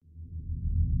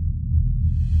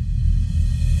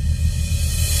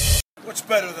It's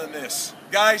better than this.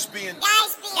 Guys being dudes.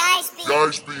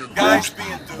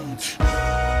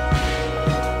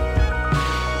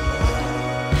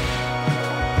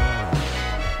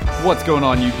 What's going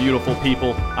on, you beautiful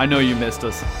people? I know you missed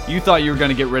us. You thought you were going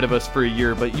to get rid of us for a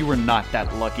year, but you were not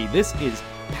that lucky. This is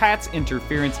Pat's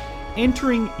Interference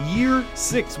entering year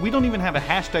 6. We don't even have a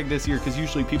hashtag this year because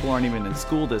usually people aren't even in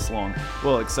school this long.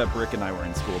 Well, except Rick and I were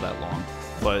in school that long.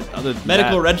 But other than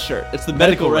medical that, red shirt. It's the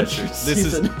medical red shirt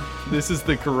season. This is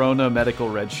the Corona medical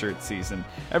red shirt season.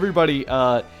 Everybody,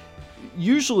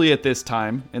 usually at this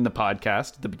time in the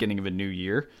podcast, at the beginning of a new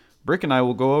year, Brick and I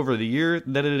will go over the year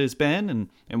that it has been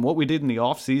and what we did in the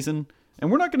off season.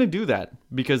 And we're not going to do that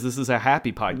because this is a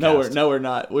happy podcast. No, we're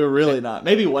not. We're really not.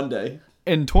 Maybe one day.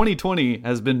 And 2020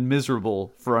 has been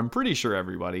miserable for, I'm pretty sure,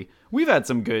 everybody. We've had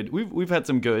some good. We've had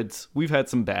some goods. We've had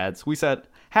some bads.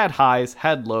 Had highs,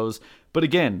 had lows. But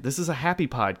again, this is a happy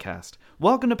podcast.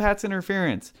 Welcome to Pat's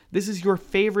Interference. This is your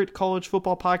favorite college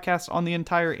football podcast on the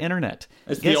entire internet.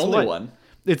 It's the only one.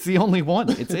 It's the only one.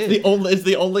 It's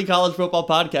the only college football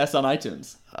podcast on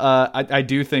iTunes. I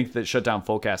do think that Shutdown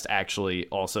Fullcast actually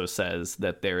also says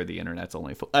that they're the internet's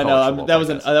only I know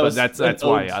that's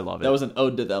why I love it. That was an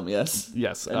ode to them. Yes,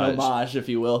 an homage, if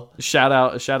you will. Shout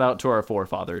out to our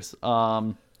forefathers.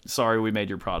 Sorry we made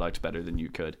your product better than you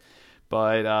could,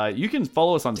 but you can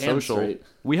follow us on social. Straight.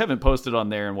 We haven't posted on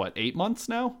there in 8 months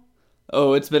now.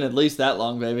 Oh, it's been at least that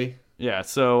long, baby. Yeah,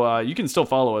 so you can still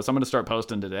follow us. I'm going to start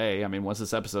posting today. I mean, once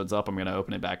this episode's up, I'm going to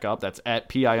open it back up. That's at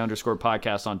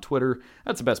PI_podcast on Twitter.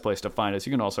 That's the best place to find us.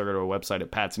 You can also go to our website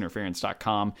at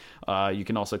patsinterference.com. You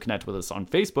can also connect with us on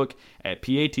Facebook at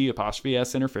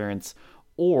PAT_S interference,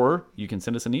 or you can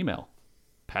send us an email,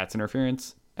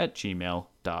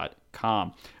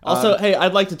 patsinterference@gmail.com. Also, hey,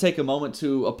 I'd like to take a moment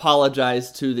to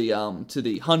apologize to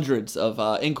the hundreds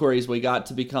of inquiries we got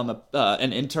to become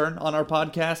an intern on our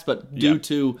podcast, but due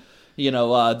to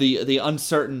the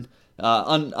uncertain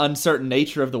uncertain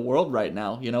nature of the world right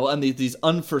now, and these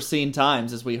unforeseen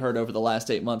times, as we heard over the last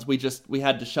 8 months, we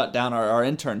had to shut down our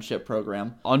internship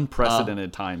program.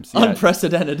 Unprecedented times. Yeah.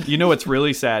 Unprecedented. You know what's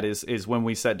really sad is when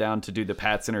we sat down to do the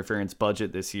Pat's Interference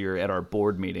budget this year at our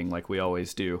board meeting, like we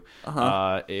always do.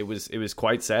 It was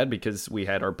quite sad because we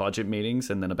had our budget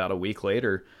meetings, and then about a week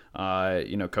later,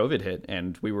 COVID hit,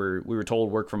 and we were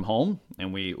told work from home,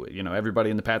 and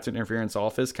everybody in the Pat's Interference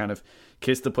office kind of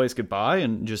kissed the place goodbye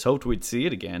and just hoped we'd see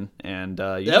it again. And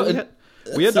we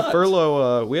had to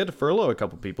furlough a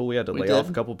couple people. We had to lay off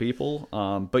a couple people.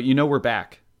 But we're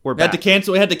back. We had to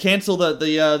cancel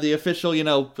the official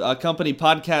company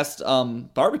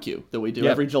podcast barbecue that we do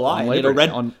every July. We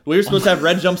were supposed to have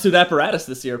red jumpsuit apparatus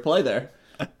this year play there.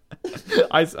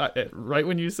 Right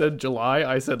when you said July,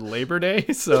 I said Labor Day.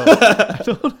 So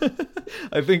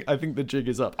I think the jig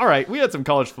is up. All right, we had some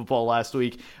college football last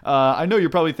week. I know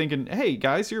you're probably thinking, hey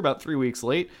guys, you're about 3 weeks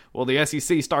late. Well, the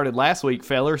SEC started last week,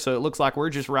 feller, so it looks like we're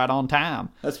just right on time.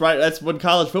 That's right. That's when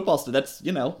college football started.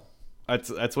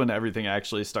 That's when everything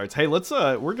actually starts. Hey,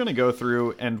 we're going to go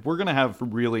through, and we're going to have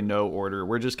really no order.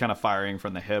 We're just kind of firing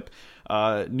from the hip.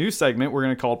 New segment we're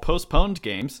going to call Postponed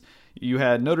Games. You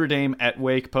had Notre Dame at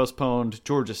Wake postponed,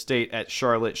 Georgia State at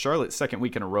Charlotte. Charlotte's second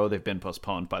week in a row they've been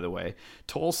postponed, by the way.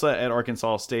 Tulsa at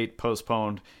Arkansas State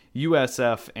postponed.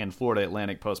 USF and Florida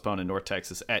Atlantic postponed, and North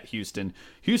Texas at Houston.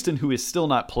 Houston, who has still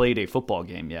not played a football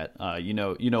game yet.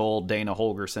 Old Dana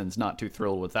Holgerson's not too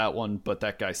thrilled with that one, but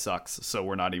that guy sucks, so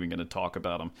we're not even going to talk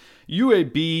about him.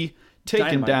 UAB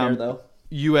taking down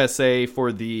USA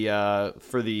for the I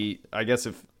guess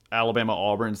if Alabama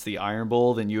Auburn's the Iron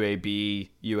Bowl, then UAB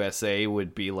USA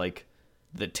would be like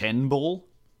the 10 Bowl.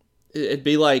 It'd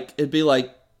be like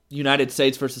United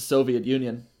States versus Soviet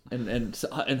Union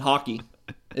in hockey.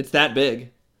 It's that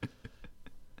big.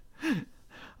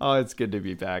 Oh, it's good to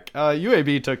be back.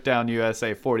 UAB took down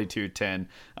USA 42-10.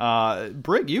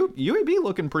 Britt, UAB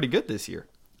looking pretty good this year.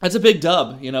 That's a big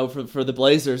dub, for the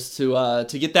Blazers to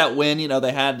get that win.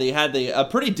 They had a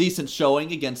pretty decent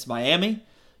showing against Miami.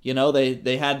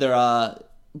 They had their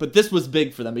but this was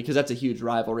big for them because that's a huge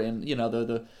rivalry, and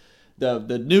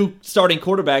the new starting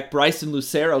quarterback Bryson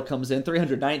Lucero comes in,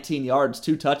 319 yards,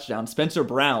 2 touchdowns. Spencer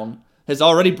Brown has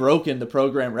already broken the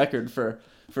program record for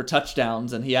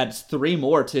touchdowns, and he adds 3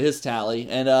 more to his tally.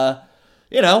 And I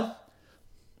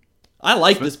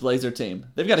like this Blazer team.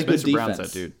 They've got a good defense. Brown's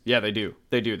that dude. Yeah, they do.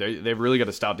 They've really got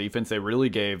a stout defense. They really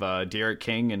gave Derek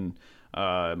King and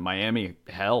Miami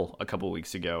hell a couple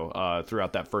weeks ago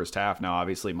throughout that first half. Now,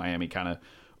 obviously, Miami kind of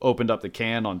opened up the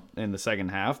can in the second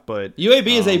half, but UAB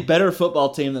is a better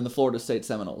football team than the Florida State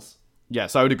Seminoles.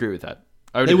 Yes, I would agree with that.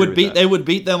 They would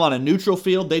beat them on a neutral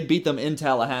field. They'd beat them in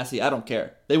Tallahassee. I don't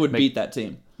care. They would beat that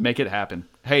team. Make it happen.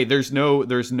 hey, there's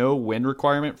no win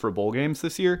requirement for bowl games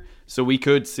this year, so we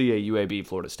could see a UAB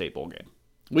Florida State bowl game.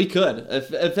 We could.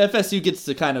 If FSU gets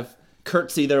to kind of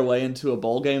curtsy their way into a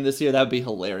bowl game this year, that would be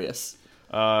hilarious.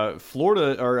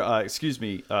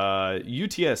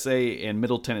 UTSA and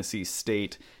Middle Tennessee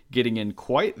State getting in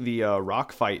quite the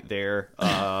rock fight there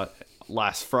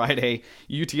last Friday.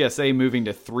 UTSA moving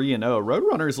to 3-0.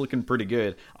 Roadrunners looking pretty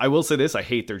good. I will say this, I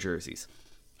hate their jerseys.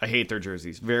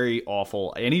 Very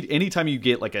awful. Anytime you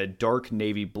get like a dark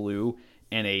navy blue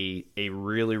and a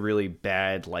really, really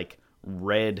bad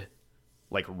red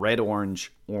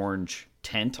orange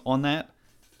tint on that,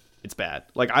 it's bad.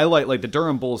 I like the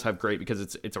Durham Bulls have great because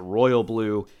it's a royal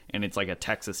blue and it's like a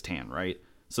Texas tan, right?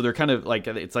 So they're kind of like,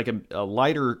 it's like a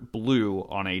lighter blue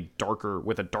on a darker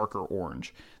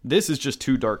orange. This is just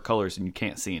two dark colors and you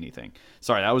can't see anything.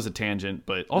 Sorry, that was a tangent,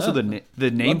 but also the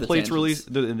nameplate's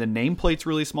the nameplate's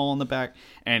really small on the back.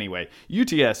 Anyway,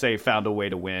 UTSA found a way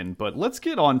to win, but let's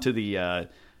get on to the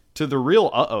real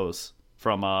uh-ohs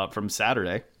from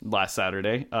Saturday, last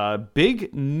Saturday.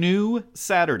 Big nude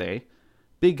Saturday,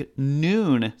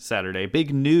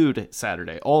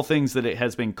 all things that it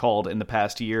has been called in the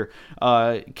past year.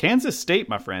 Kansas State,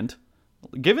 my friend,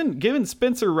 giving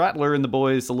Spencer Rattler and the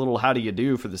boys a little how do you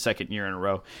do for the second year in a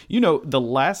row. The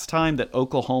last time that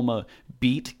Oklahoma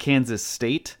beat Kansas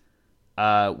State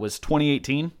was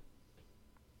 2018.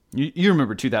 You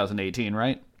remember 2018,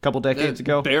 right? Couple decades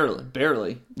ago?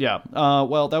 Barely. Yeah.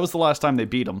 Well, that was the last time they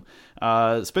beat them.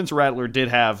 Spencer Rattler did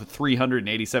have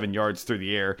 387 yards through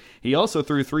the air. He also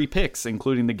threw 3 picks,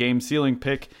 including the game-sealing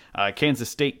pick. Kansas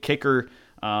State kicker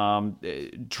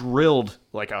drilled,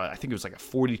 I think it was like a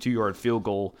 42-yard field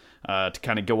goal to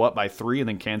kind of go up by 3, and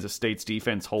then Kansas State's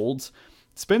defense holds.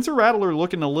 Spencer Rattler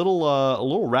looking a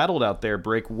little rattled out there,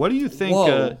 Brick. What do you think?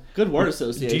 Whoa, good word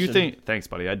association. Do you think? Thanks,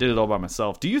 buddy. I did it all by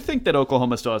myself. Do you think that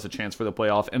Oklahoma still has a chance for the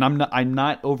playoff? And I'm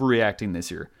not overreacting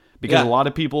this year because a lot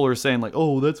of people are saying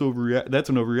oh, that's an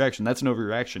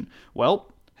overreaction.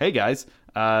 Well, hey guys,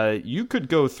 you could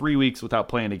go 3 weeks without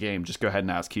playing a game. Just go ahead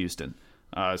and ask Houston.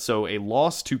 So a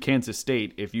loss to Kansas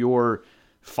State, if you're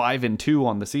 5-2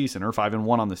 on the season, or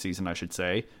 5-1 on the season, I should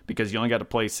say, because you only got to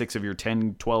play 6 of your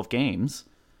 10, 12 games,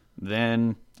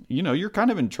 then you're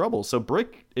kind of in trouble. So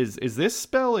Brick, is this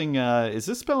spelling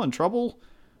trouble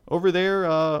over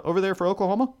there for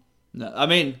Oklahoma? No, I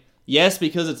mean, yes,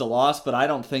 because it's a loss, but I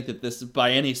don't think that this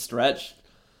by any stretch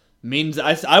means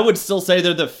I would still say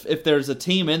if there's a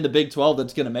team in the Big 12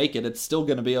 that's going to make it, it's still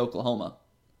going to be Oklahoma.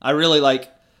 I really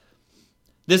like.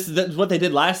 This is what they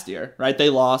did last year, right? They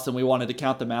lost, and we wanted to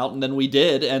count them out, and then we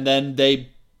did, and then they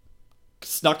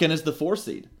snuck in as the 4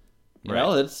 seed.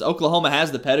 Oklahoma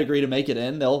has the pedigree to make it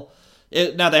in. Now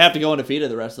they have to go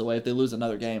undefeated the rest of the way. If they lose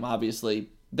another game,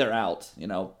 obviously they're out.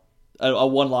 A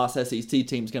 1-loss SEC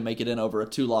team's gonna make it in over a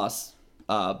 2-loss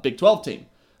Big 12 team.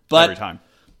 But every time,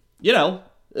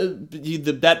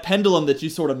 that pendulum that you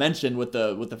sort of mentioned with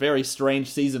the very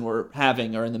strange season we're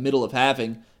having or in the middle of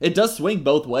having, it does swing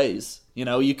both ways.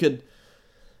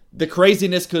 The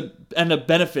craziness could end up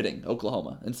benefiting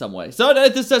Oklahoma in some way. So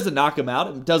this doesn't knock them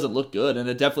out. It doesn't look good, and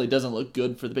it definitely doesn't look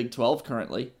good for the Big 12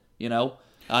 currently. Now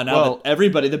that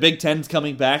everybody, the Big 10's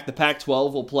coming back, the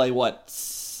Pac-12 will play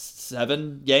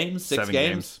 7 games, 6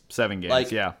 games? 7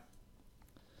 games, yeah.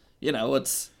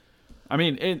 It's. I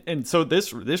mean, and so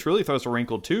this really throws a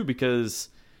wrinkle too, because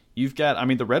you've got,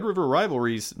 the Red River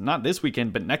rivalries not this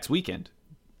weekend but next weekend,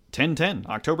 10-10,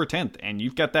 October 10th, and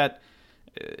you've got that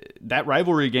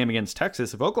rivalry game against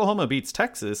Texas. If Oklahoma beats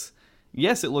Texas,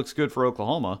 yes, it looks good for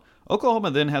Oklahoma.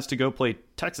 Oklahoma then has to go play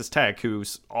Texas Tech,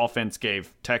 whose offense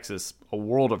gave Texas a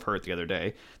world of hurt the other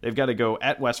day. They've got to go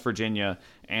at West Virginia,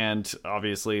 and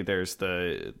obviously there's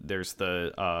the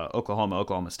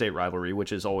Oklahoma State rivalry,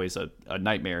 which is always a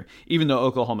nightmare. Even though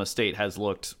Oklahoma State has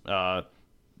looked,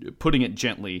 putting it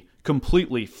gently,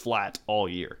 completely flat all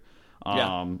year.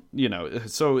 I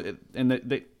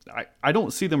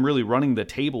don't see them really running the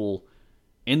table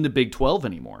in the Big 12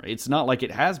 anymore. It's not like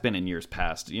it has been in years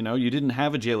past. You didn't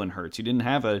have a Jalen Hurts. You didn't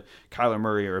have a Kyler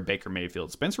Murray or a Baker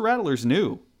Mayfield. Spencer Rattler's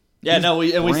new. Yeah,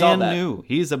 we saw that. New.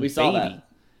 He's a baby.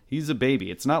 He's a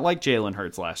baby. It's not like Jalen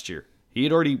Hurts last year. He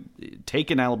had already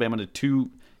taken Alabama to 2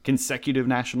 consecutive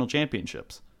national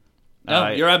championships. No,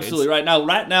 you're absolutely right.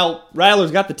 Now,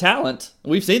 Rattler's got the talent.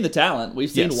 We've seen the talent.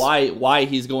 We've seen why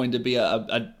he's going to be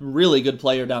a really good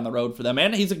player down the road for them,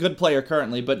 and he's a good player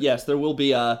currently. But yes, there will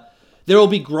be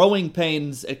growing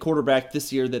pains at quarterback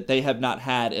this year that they have not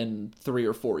had in 3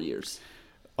 or 4 years.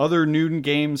 Other noon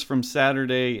games from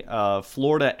Saturday: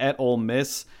 Florida at Ole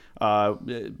Miss.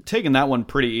 taking that one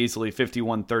pretty easily,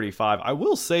 51-35. I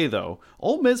will say, though,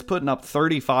 Ole Miss putting up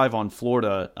 35 on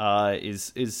Florida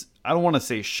is I don't want to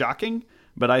say shocking,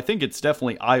 but I think it's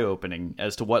definitely eye-opening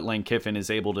as to what Lane Kiffin is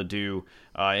able to do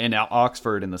in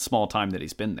Oxford in the small time that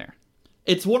he's been there.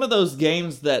 It's one of those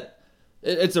games that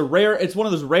it's one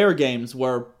of those rare games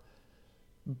where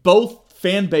both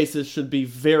fan bases should be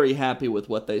very happy with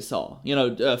what they saw.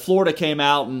 Florida came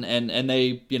out and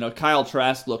they, Kyle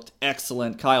Trask looked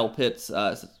excellent. Kyle Pitts,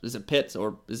 is it Pitts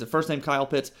or is it first name Kyle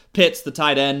Pitts? Pitts, the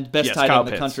tight end, best tight end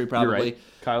in the country probably.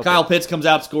 Right. Kyle Pitts comes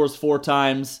out, scores 4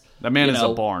 times. That man is a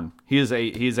barn. He is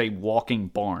a walking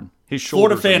barn. His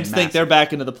Florida shoulders fans are think they're massive.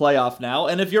 back into the playoff now,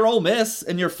 and if you're Ole Miss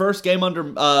in your first game under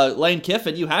Lane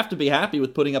Kiffin, you have to be happy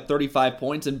with putting up 35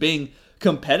 points and being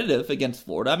competitive against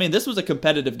Florida. I mean, this was a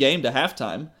competitive game to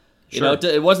halftime. Sure.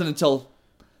 It wasn't until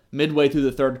midway through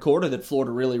the third quarter that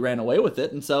Florida really ran away with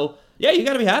it, and so yeah, you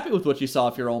got to be happy with what you saw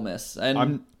if you're Ole Miss.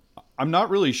 And I'm not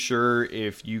really sure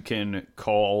if you can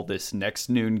call this next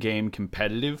noon game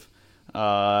competitive.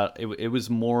 It was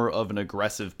more of an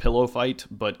aggressive pillow fight,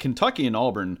 but Kentucky and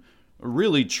Auburn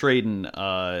really trading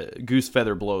goose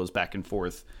feather blows back and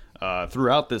forth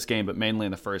throughout this game, but mainly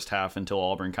in the first half until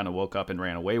Auburn kind of woke up and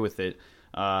ran away with it.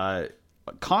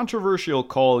 Controversial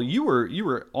call. You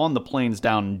were on the plains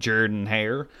down in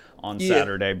Jordan-Hare on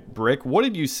Saturday, Brick. What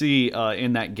did you see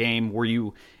in that game? Were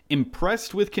you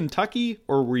impressed with Kentucky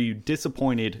or were you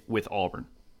disappointed with Auburn?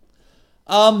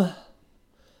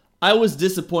 I was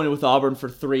disappointed with Auburn for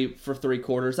three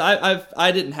quarters.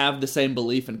 I didn't have the same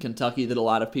belief in Kentucky that a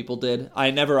lot of people did. I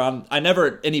never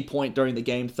at any point during the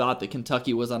game thought that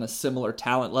Kentucky was on a similar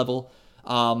talent level.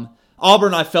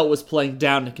 Auburn, I felt, was playing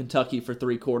down to Kentucky for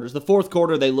 3 quarters. The fourth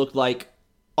quarter, they looked like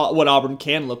what Auburn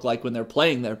can look like when they're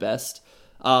playing their best.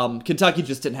 Kentucky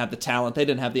just didn't have the talent. They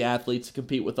didn't have the athletes to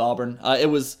compete with Auburn.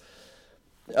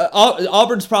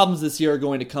 Auburn's problems this year are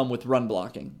going to come with run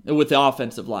blocking, with the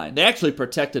offensive line. They actually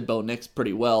protected Bo Nix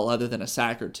pretty well, other than a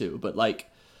sack or two, but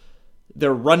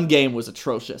their run game was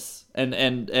atrocious, and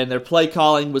their play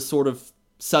calling was sort of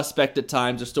suspect at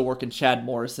times. They're still working Chad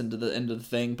Morris into the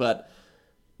thing, but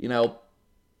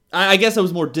I guess I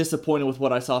was more disappointed with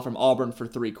what I saw from Auburn for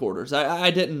 3 quarters.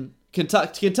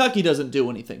 Kentucky doesn't do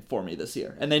anything for me this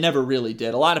year, and they never really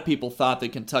did. A lot of people thought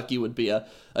that Kentucky would be a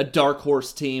dark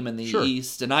horse team in the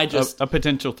East, and I just a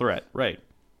potential threat, right?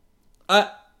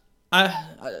 I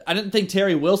didn't think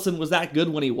Terry Wilson was that good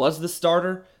when he was the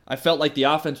starter. I felt like the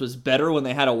offense was better when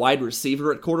they had a wide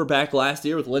receiver at quarterback last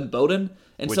year with Lynn Bowden,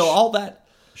 and so all that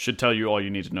should tell you all you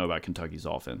need to know about Kentucky's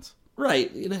offense.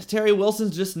 Right. Terry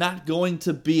Wilson's just not going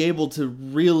to be able to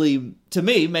really, to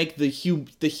me, make the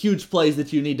huge plays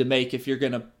that you need to make if you're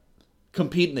going to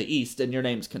compete in the East and your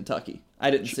name's Kentucky.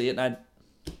 I didn't see it, and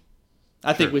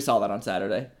I think we saw that on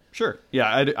Saturday. Sure.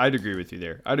 Yeah, I'd agree with you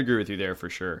there. I'd agree with you there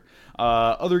for sure.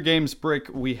 Other games, Brick,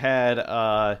 we had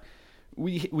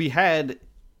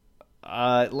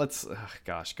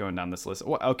going down this list.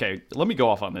 Okay, let me go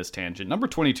off on this tangent. Number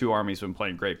 22 Army's been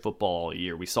playing great football all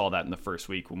year. We saw that in the first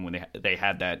week when they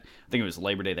had that, I think it was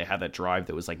Labor Day, they had that drive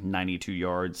that was like 92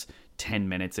 yards, 10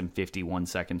 minutes and 51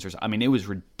 seconds. I mean, it was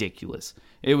ridiculous.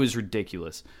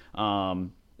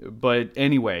 But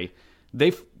anyway,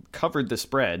 they've covered the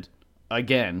spread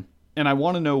again, and I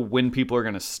want to know when people are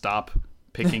going to stop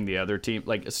picking the other team.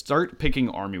 Start picking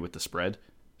Army with the spread.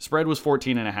 Spread was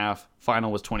 14.5.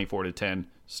 Final was 24-10.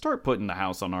 Start putting the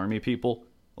house on Army, people.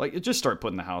 Just start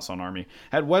putting the house on Army.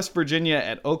 Had West Virginia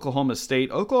at Oklahoma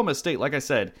State. Oklahoma State, like I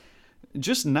said,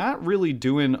 just not really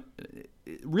doing,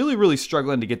 really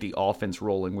struggling to get the offense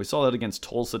rolling. We saw that against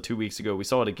Tulsa 2 weeks ago. We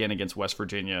saw it again against West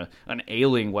Virginia, an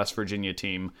ailing West Virginia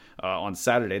team on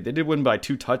Saturday. They did win by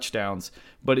 2 touchdowns,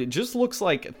 but it just looks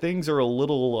like things are a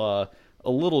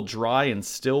little dry in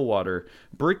Stillwater.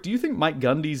 Brick, do you think Mike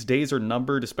Gundy's days are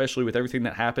numbered, especially with everything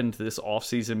that happened this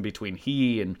offseason between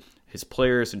he and his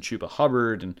players and Chuba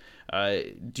Hubbard? And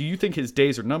do you think his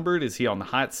days are numbered? Is he on the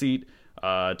hot seat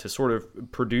to sort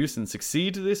of produce and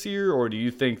succeed this year? Or do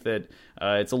you think that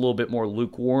it's a little bit more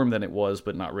lukewarm than it was,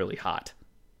 but not really hot?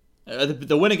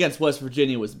 The win against West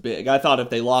Virginia was big. I thought if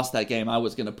they lost that game, I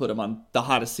was going to put him on the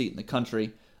hottest seat in the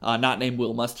country, not named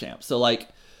Will Muschamp. So,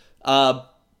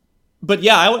 but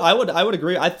yeah, I would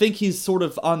agree. I think he's sort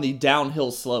of on the downhill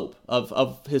slope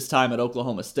of his time at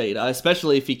Oklahoma State,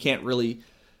 especially if he can't really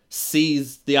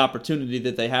seize the opportunity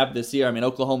that they have this year. I mean,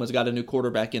 Oklahoma's got a new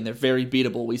quarterback in. They're very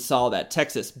beatable. We saw that.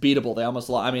 Texas, beatable. They almost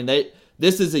lost. I mean,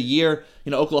 this is a year,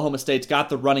 Oklahoma State's got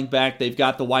the running back. They've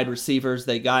got the wide receivers.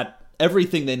 They got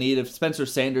everything they need. If Spencer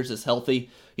Sanders is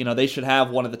healthy, they should have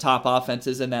one of the top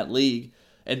offenses in that league.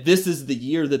 And this is the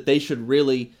year that they should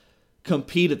really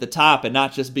compete at the top and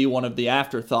not just be one of the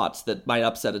afterthoughts that might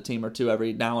upset a team or two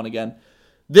every now and again.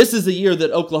 This is the year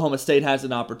that Oklahoma State has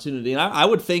an opportunity, and I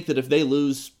would think that if they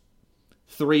lose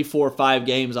 3, 4, 5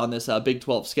 games on this Big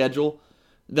 12 schedule,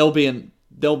 they'll be in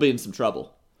some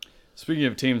trouble. Speaking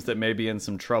of teams that may be in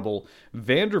some trouble,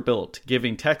 Vanderbilt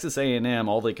giving Texas A&M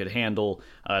all they could handle.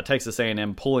 Texas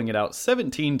A&M pulling it out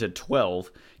 17-12.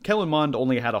 Kellen Mond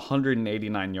only had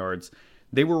 189 yards.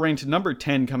 They were ranked number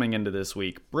 10 coming into this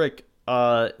week. Brick,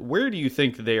 where do you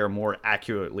think they are more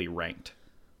accurately ranked?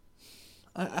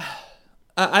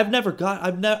 I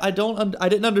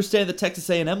didn't understand the Texas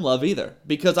A&M love either,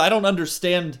 because I don't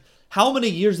understand how many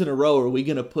years in a row are we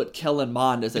going to put Kellen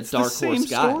Mond as a dark horse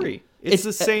guy. Story. It's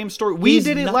the same story. We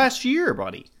did it last year,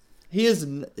 buddy.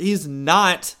 He's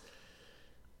not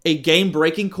a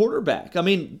game-breaking quarterback. I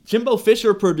mean, Jimbo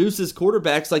Fisher produces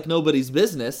quarterbacks like nobody's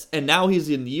business, and now he's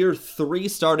in year 3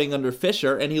 starting under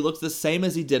Fisher, and he looks the same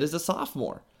as he did as a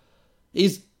sophomore.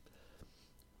 He's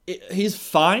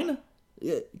fine,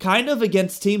 kind of,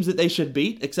 against teams that they should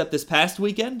beat, except this past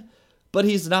weekend, but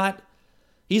he's not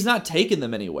taking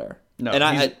them anywhere. No,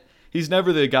 and he's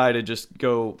never the guy to just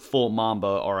go full Mamba,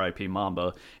 R.I.P.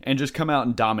 Mamba, and just come out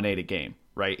and dominate a game,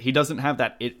 right? He doesn't have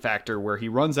that it factor where he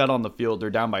runs out on the field, they're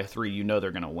down by 3, you know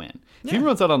they're going to win. If he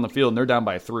runs out on the field and they're down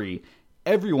by 3,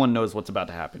 everyone knows what's about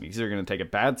to happen. He's either going to take a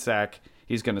bad sack,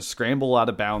 he's going to scramble out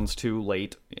of bounds too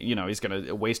late, he's going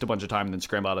to waste a bunch of time and then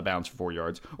scramble out of bounds for 4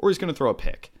 yards, or he's going to throw a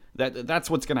pick. That's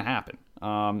what's going to happen.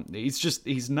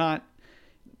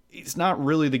 He's not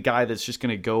really the guy that's just going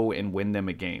to go and win them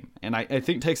a game. And I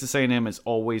think Texas A&M is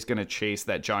always going to chase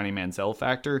that Johnny Manziel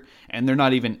factor, and they're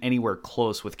not even anywhere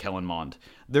close with Kellen Mond.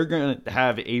 They're going to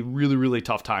have a really, really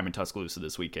tough time in Tuscaloosa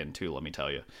this weekend, too, let me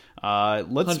tell you.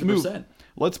 Let's 100%.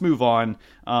 Let's move on.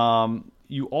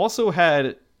 You also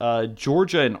had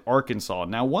Georgia and Arkansas.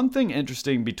 Now, one thing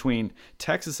interesting between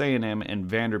Texas A&M and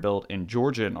Vanderbilt and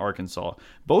Georgia and Arkansas,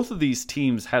 both of these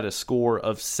teams had a score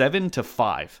of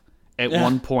 7-5. At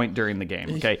one point during the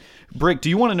game. Okay, Brick, do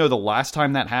you want to know the last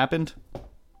time that happened?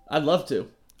 I'd love to.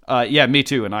 Yeah, me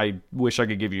too, and I wish I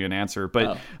could give you an answer.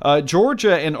 But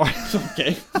Georgia and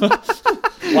okay,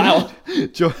 wow,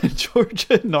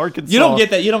 Georgia and Arkansas. You don't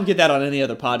get that. You don't get that on any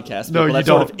other podcast. No, you that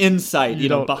don't. Sort of insight,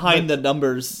 behind the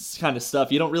numbers kind of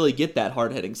stuff. You don't really get that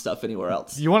hard hitting stuff anywhere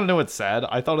else. You want to know what's sad?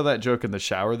 I thought of that joke in the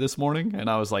shower this morning, and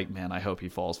I was like, man, I hope he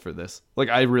falls for this. Like,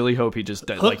 I really hope he just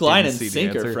hook, line, and see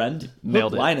sinker, the answer. Friend.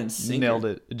 Nailed hook, it. Line, and sinker. Nailed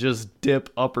it. Just dip,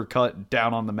 uppercut,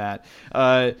 down on the mat.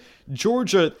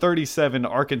 Georgia 37,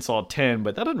 Arkansas 10,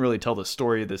 but that doesn't really tell the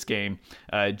story of this game.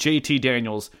 JT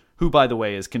Daniels, who, by the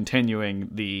way, is continuing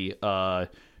the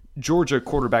Georgia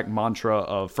quarterback mantra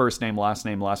of first name, last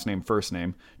name, last name, first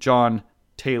name. John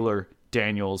Taylor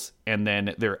Daniels, and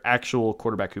then their actual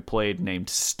quarterback who played named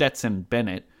Stetson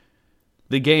Bennett.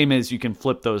 The game is you can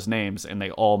flip those names, and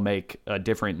they all make a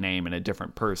different name and a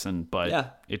different person,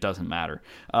 but It doesn't matter.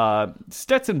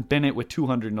 Stetson Bennett with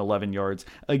 211 yards.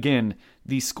 Again,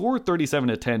 the score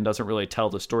 37-10 doesn't really tell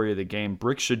the story of the game.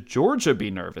 Brick, should Georgia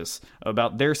be nervous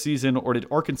about their season, or did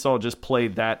Arkansas just play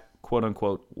that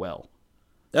quote-unquote well?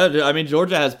 I mean,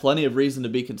 Georgia has plenty of reason to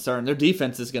be concerned. Their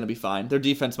defense is going to be fine. Their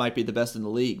defense might be the best in the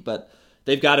league, but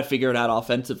they've got to figure it out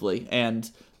offensively. And,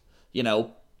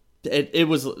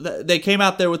 they came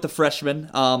out there with the freshman.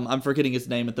 I'm forgetting his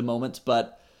name at the moment,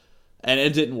 and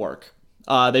it didn't work.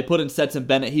 They put in Stetson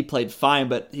Bennett. He played fine,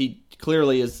 but he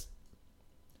clearly is.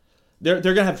 They're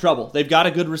going to have trouble. They've got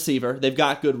a good receiver. They've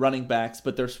got good running backs,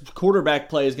 but their quarterback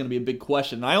play is going to be a big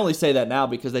question. And I only say that now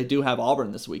because they do have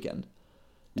Auburn this weekend.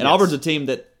 And yes. Auburn's a team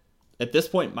that, at this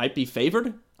point, might be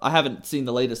favored. I haven't seen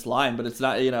the latest line, but it's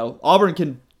not, Auburn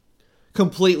can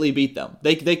completely beat them.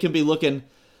 They can be looking,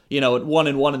 at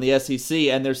 1-1 in the SEC,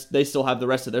 and they still have the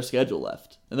rest of their schedule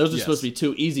left. And those are supposed to be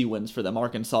 2 easy wins for them,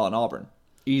 Arkansas and Auburn.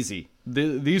 Easy.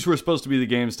 These were supposed to be the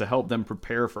games to help them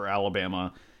prepare for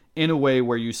Alabama in a way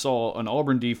where you saw an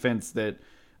Auburn defense that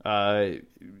I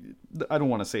don't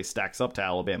want to say stacks up to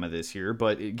Alabama this year,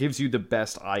 but it gives you the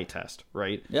best eye test,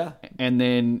 right? Yeah. And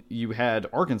then you had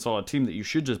Arkansas, a team that you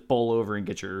should just bowl over and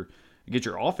get your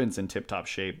offense in tip-top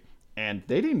shape, and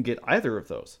they didn't get either of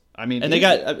those. I mean, and they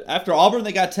got, after Auburn,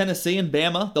 they got Tennessee and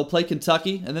Bama. They'll play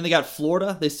Kentucky, and then they got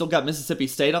Florida. They still got Mississippi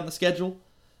State on the schedule.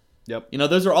 Yep.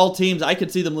 Those are all teams. I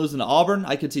could see them losing to Auburn.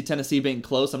 I could see Tennessee being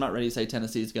close. I'm not ready to say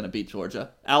Tennessee is going to beat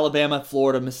Georgia. Alabama,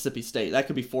 Florida, Mississippi State. That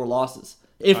could be 4 losses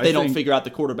if they don't figure out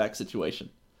the quarterback situation.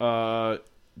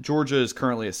 Georgia is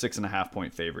currently a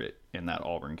 6.5-point favorite in that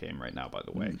Auburn game right now, by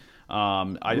the way.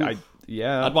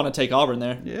 I'd want to take Auburn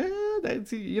there. Yeah,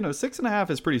 That's, 6.5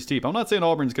 is pretty steep. I'm not saying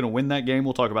Auburn's going to win that game.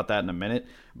 We'll talk about that in a minute.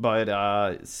 But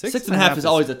 6.5 is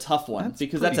always a tough one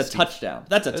because that's a steep. Touchdown.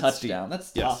 That's a touchdown. Steep.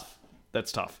 That's Yes.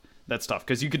 tough. That's tough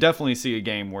because you could definitely see a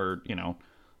game where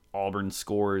Auburn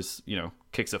scores,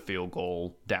 kicks a field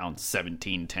goal down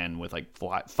 17-10 with like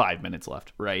 5 minutes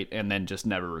left, right? And then just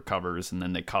never recovers, and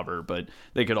then they cover, but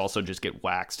they could also just get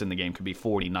waxed, and the game could be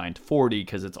 49-40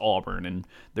 because it's Auburn, and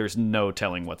there's no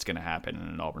telling what's going to happen in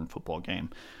an Auburn football game.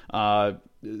 I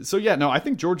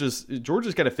think Georgia's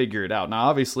got to figure it out. Now,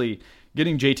 obviously,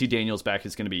 getting JT Daniels back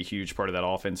is going to be a huge part of that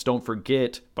offense. Don't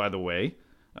forget, by the way,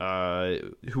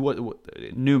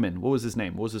 Newman. What was his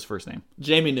name? What was his first name?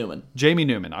 Jamie Newman.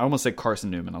 I almost said Carson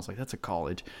Newman. I was like, that's a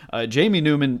college. Jamie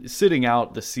Newman sitting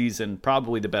out the season,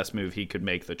 probably the best move he could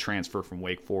make. The transfer from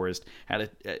Wake Forest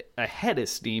had a head of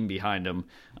steam behind him,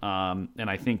 and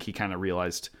I think he kind of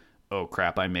realized, oh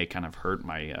crap, I may kind of hurt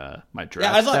my my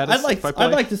draft status.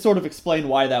 I'd like to sort of explain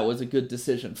why that was a good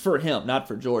decision for him, not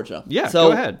for Georgia. Yeah,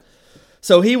 go ahead.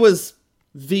 So he was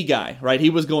the guy, right? He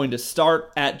was going to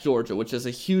start at Georgia, which is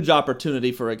a huge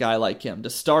opportunity for a guy like him to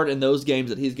start in those games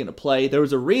that he's going to play. There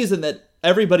was a reason that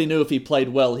everybody knew if he played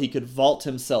well, he could vault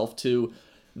himself to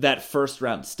that first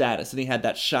round status, and he had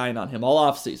that shine on him all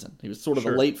offseason. He was sort of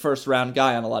a late first round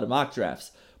guy on a lot of mock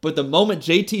drafts. But the moment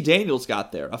JT Daniels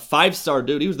got there, a 5-star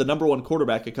dude, he was the number 1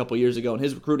 quarterback a couple years ago in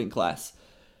his recruiting class.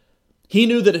 He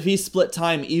knew that if he split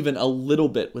time even a little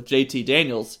bit with JT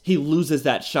Daniels, he loses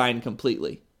that shine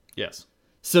completely. Yes.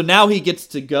 So now he gets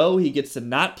to go. He gets to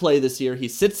not play this year. He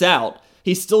sits out.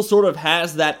 He still sort of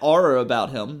has that aura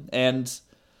about him, and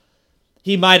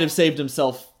he might have saved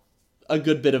himself a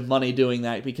good bit of money doing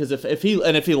that because if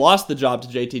he lost the job to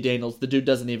JT Daniels, the dude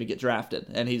doesn't even get drafted,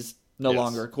 and he's no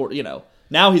longer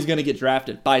now he's going to get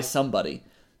drafted by somebody.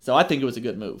 So I think it was a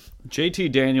good move.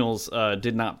 JT Daniels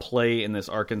did not play in this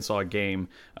Arkansas game.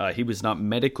 He was not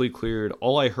medically cleared.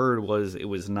 All I heard was it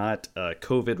was not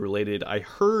COVID related. I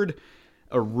heard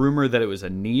a rumor that it was a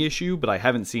knee issue, but I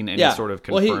haven't seen any sort of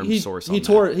confirmed source on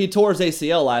that. He tore his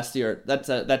ACL last year.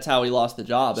 That's how he lost the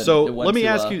job. And so let me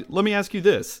ask you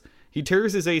this: he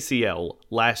tears his ACL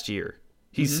last year.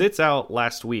 He sits out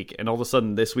last week, and all of a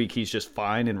sudden this week he's just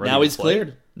fine and ready. Now to he's play.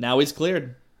 cleared. Now he's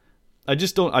cleared. I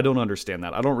don't understand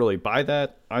that. I don't really buy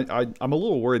that. I'm a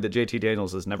little worried that JT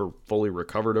Daniels has never fully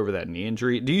recovered over that knee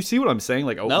injury. Do you see what I'm saying?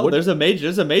 Like, there's a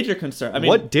major concern. I mean,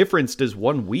 what difference does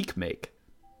 1 week make?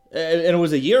 And it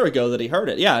was a year ago that he hurt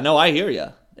it. Yeah, no, I hear you.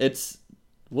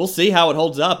 We'll see how it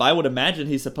holds up. I would imagine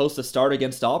he's supposed to start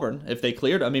against Auburn if they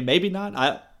cleared. I mean, maybe not.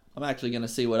 I'm actually going to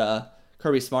see what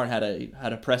Kirby Smart had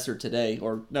a presser today,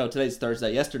 or no, today's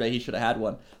Thursday. Yesterday he should have had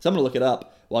one. So I'm going to look it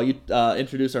up while you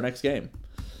introduce our next game.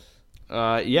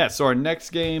 So our next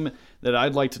game that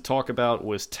I'd like to talk about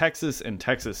was Texas and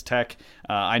Texas Tech.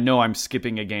 I know I'm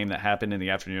skipping a game that happened in the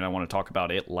afternoon. I want to talk about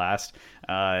it last.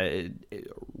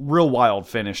 Real wild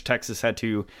finish. Texas had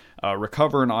to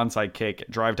recover an onside kick,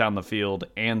 drive down the field,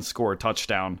 and score a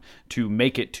touchdown to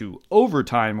make it to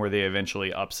overtime, where they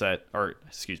eventually where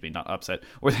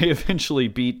they eventually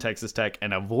beat Texas Tech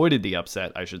and avoided the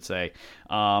upset, I should say.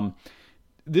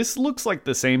 This looks like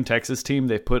the same Texas team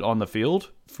they've put on the field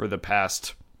for the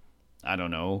past,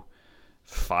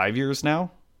 5 years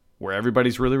now, where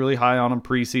everybody's really, really high on them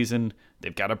preseason.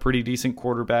 They've got a pretty decent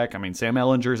quarterback. I mean, Sam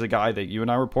Ehlinger is a guy that you and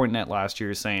I were pointing at last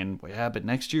year saying, well, yeah, but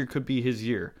next year could be his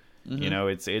year.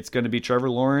 Mm-hmm. It's going to be Trevor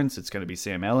Lawrence. It's going to be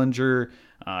Sam Ehlinger.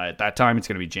 At that time, it's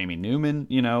going to be Jamie Newman.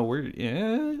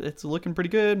 It's looking pretty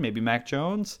good. Maybe Mac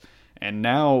Jones. And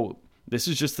now this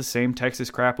is just the same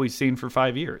Texas crap we've seen for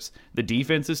 5 years. The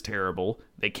defense is terrible.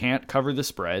 They can't cover the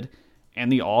spread. And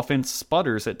the offense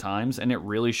sputters at times, and it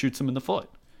really shoots them in the foot.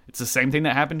 It's the same thing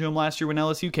that happened to him last year when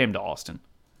LSU came to Austin.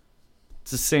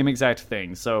 It's the same exact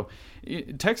thing. So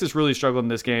Texas really struggled in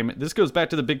this game. This goes back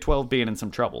to the Big 12 being in some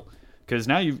trouble. Because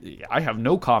now I have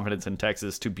no confidence in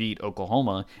Texas to beat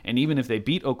Oklahoma. And even if they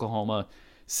beat Oklahoma,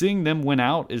 seeing them win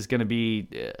out is going to be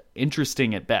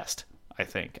interesting at best, I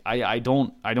think. I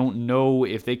don't know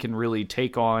if they can really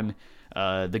take on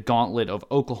the gauntlet of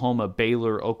Oklahoma,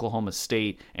 Baylor, Oklahoma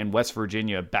State, and West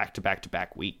Virginia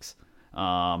back-to-back-to-back weeks.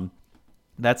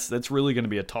 That's really going to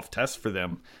be a tough test for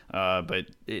them. But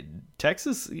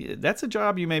Texas, that's a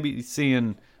job you may be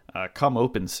seeing come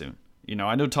open soon.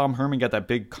 I know Tom Herman got that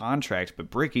big contract, but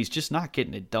Brick, he's just not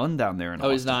getting it done down there in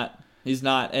Austin. He's not. He's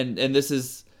not. And this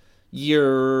is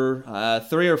year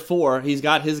 3 or 4. He's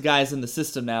got his guys in the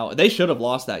system now. They should have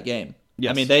lost that game.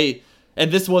 Yes. I mean,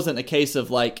 and this wasn't a case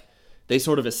of like they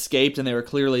sort of escaped and they were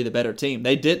clearly the better team.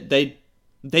 They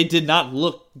did not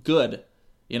look good.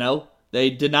 They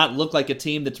did not look like a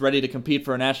team that's ready to compete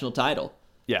for a national title.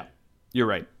 Yeah, you're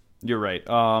right. You're right.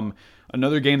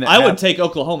 Another game that I would take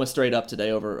Oklahoma straight up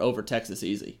today over Texas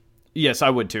easy. Yes, I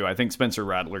would too. I think Spencer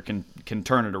Rattler can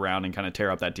turn it around and kind of tear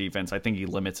up that defense. I think he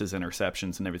limits his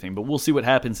interceptions and everything. But we'll see what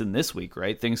happens in this week,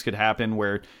 right? Things could happen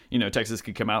where, Texas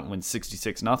could come out and win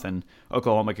 66-0.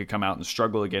 Oklahoma could come out and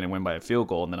struggle again and win by a field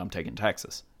goal, and then I'm taking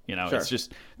Texas. Sure. It's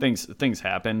just things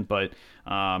happen. But,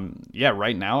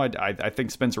 right now I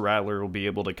think Spencer Rattler will be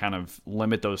able to kind of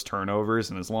limit those turnovers.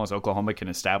 And as long as Oklahoma can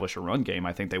establish a run game,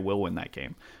 I think they will win that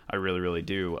game. I really, really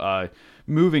do.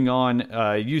 Moving on,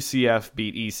 UCF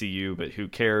beat ECU, but who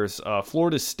cares?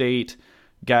 Florida State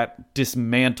got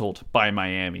dismantled by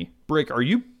Miami. Brick, are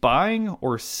you buying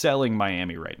or selling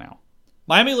Miami right now?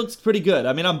 Miami looks pretty good.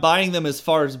 I mean, I'm buying them as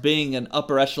far as being an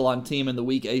upper echelon team in the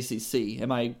weak ACC.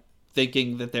 Am I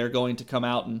thinking that they're going to come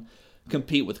out and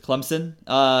compete with Clemson?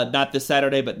 Not this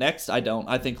Saturday, but next? I don't.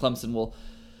 I think Clemson will...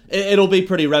 It'll be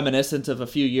pretty reminiscent of a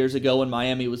few years ago when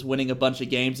Miami was winning a bunch of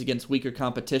games against weaker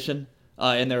competition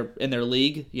in their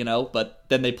league, but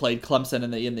then they played Clemson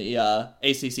in the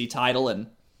ACC title and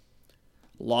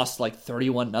lost like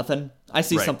 31-0. I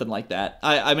see something like that.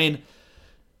 I mean,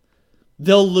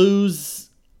 they'll lose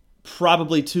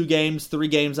probably 2 games, 3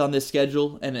 games on this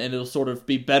schedule, and it'll sort of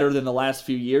be better than the last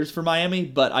few years for Miami,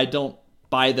 but I don't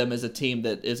buy them as a team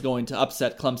that is going to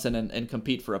upset Clemson and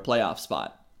compete for a playoff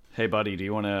spot. Hey, buddy, do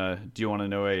you want to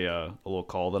know a little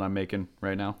call that I'm making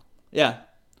right now? Yeah.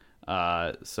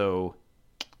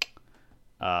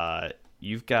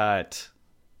 You've got...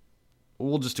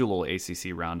 We'll just do a little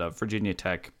ACC roundup. Virginia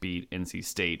Tech beat NC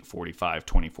State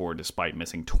 45-24 despite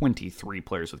missing 23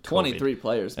 players with COVID. 23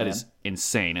 players, man. That is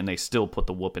insane, and they still put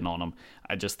the whooping on them.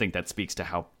 I just think that speaks to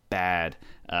how bad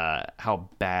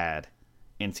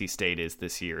NC State is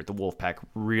this year. The Wolfpack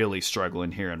really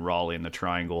struggling here in Raleigh in the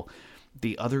Triangle.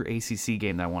 The other ACC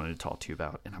game that I wanted to talk to you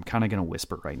about, and I'm kind of going to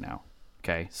whisper right now,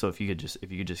 okay? So if you could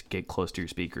just get close to your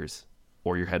speakers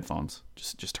or your headphones,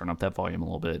 just turn up that volume a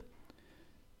little bit.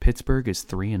 Pittsburgh is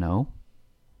 3-0.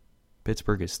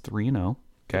 Pittsburgh is 3-0. Okay,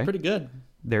 they're pretty good.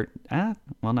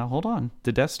 Well, now hold on.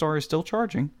 The Death Star is still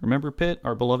charging. Remember, Pitt,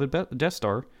 our beloved Death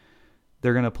Star.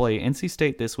 They're going to play NC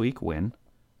State this week, win.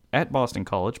 At Boston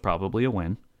College, probably a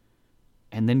win.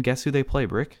 And then guess who they play,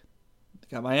 Brick?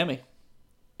 They got Miami.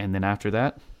 And then after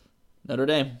that, Notre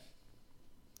Dame.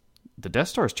 The Death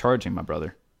Star is charging, my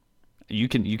brother. You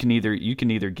can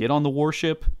either get on the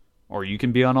warship or you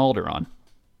can be on Alderaan.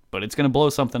 But it's going to blow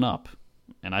something up.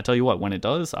 And I tell you what, when it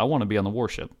does, I want to be on the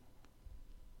warship.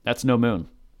 That's no moon.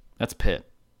 That's Pitt.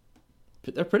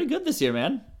 They're pretty good this year,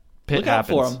 man. Pitt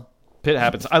happens. Out for them. Pitt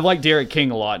happens. I like Derek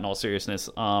King a lot, in all seriousness.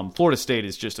 Florida State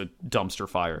is just a dumpster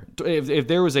fire. If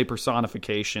there was a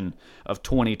personification of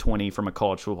 2020 from a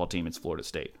college football team, it's Florida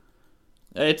State.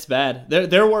 It's bad.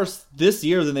 They're worse this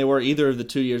year than they were either of the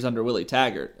 2 years under Willie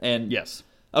Taggart. And yes.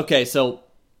 Okay, so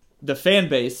the fan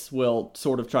base will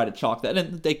sort of try to chalk that,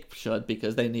 and they should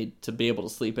because they need to be able to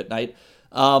sleep at night.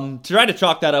 To try to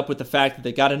chalk that up with the fact that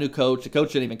they got a new coach. The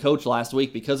coach didn't even coach last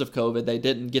week because of COVID. They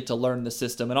didn't get to learn the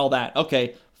system and all that.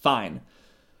 Okay, fine.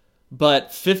 But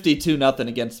 52-0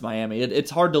 against Miami. It's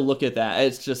hard to look at that.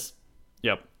 It's just...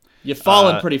 Yep. You've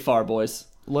fallen pretty far, boys.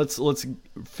 Let's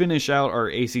finish out our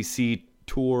ACC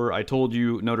tour. I told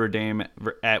you Notre Dame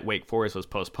at Wake Forest was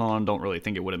postponed. Don't really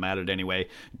think it would have mattered anyway.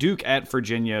 Duke at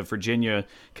Virginia. Virginia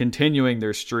continuing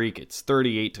their streak. It's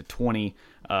 38-20,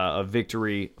 a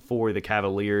victory for the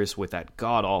Cavaliers with that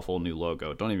god-awful new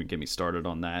logo. Don't even get me started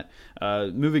on that.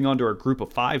 Moving on to our Group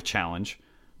of 5 challenge.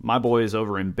 My boys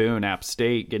over in Boone, App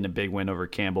State, getting a big win over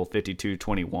Campbell,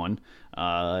 52-21.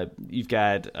 You've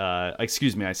got, I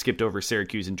skipped over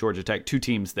Syracuse and Georgia Tech, 2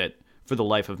 teams that, for the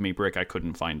life of me, Brick, I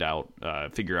couldn't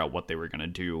figure out what they were going to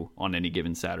do on any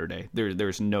given Saturday.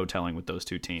 There's no telling with those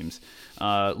 2 teams.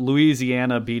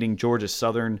 Louisiana beating Georgia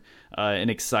Southern in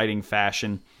exciting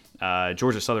fashion.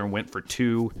 Georgia Southern went for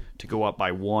 2 to go up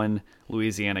by 1.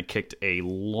 Louisiana kicked a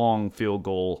long field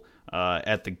goal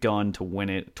at the gun to win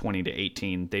it,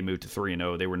 20-18. They moved to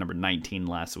 3-0. They were number 19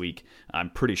 last week. I'm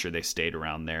pretty sure they stayed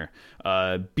around there.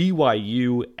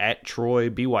 BYU at Troy.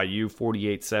 BYU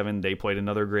 48-7. They played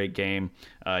another great game.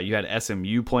 You had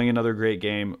SMU playing another great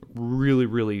game. Really,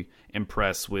 really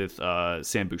impressed with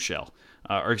Shane Buechele.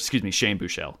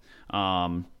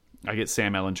 I get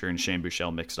Sam Ehlinger and Shane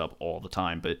Buechele mixed up all the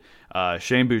time, but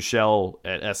Shane Buechele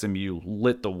at SMU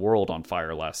lit the world on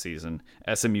fire last season.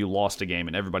 SMU lost a game,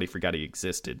 and everybody forgot he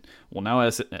existed. Well, now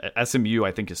SMU,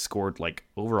 I think, has scored like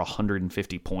over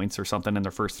 150 points or something in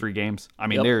their first 3 games. I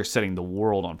mean, They're setting the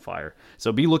world on fire.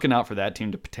 So be looking out for that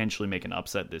team to potentially make an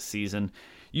upset this season.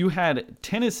 You had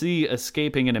Tennessee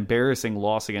escaping an embarrassing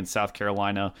loss against South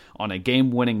Carolina on a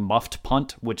game-winning muffed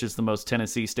punt, which is the most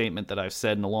Tennessee statement that I've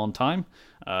said in a long time.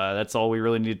 That's all we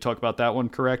really need to talk about that one,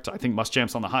 correct? I think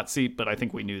Muschamp's on the hot seat, but I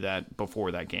think we knew that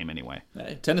before that game anyway.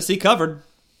 Hey, Tennessee covered.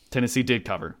 Tennessee did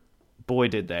cover. Boy,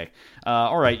 did they.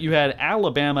 All right, you had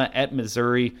Alabama at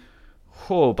Missouri.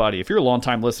 Oh, buddy, if you're a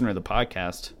long-time listener to the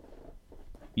podcast,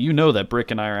 you know that Brick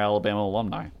and I are Alabama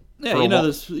alumni. Yeah, you know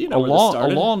this. You know where this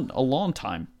started. A long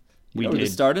time. We did.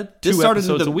 This started. Two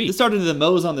episodes a week. This started in the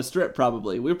Moe's on the Strip.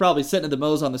 Probably we were probably sitting at the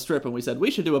Moe's on the Strip, and we said we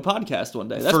should do a podcast one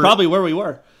day. That's probably where we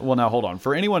were. Well, now hold on.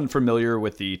 For anyone familiar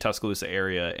with the Tuscaloosa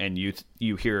area, and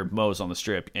you hear Moe's on the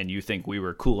Strip, and you think we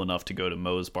were cool enough to go to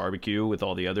Moe's barbecue with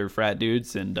all the other frat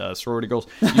dudes and sorority girls,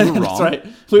 you were wrong. That's right.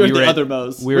 We were at the other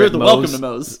Moe's. We were at the Welcome to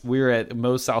Moe's. We were at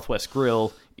Moe's Southwest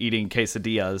Grill eating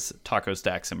quesadillas, taco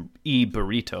stacks, and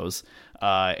burritos.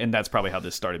 And that's probably how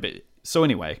this started. But, so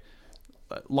anyway,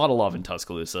 a lot of love in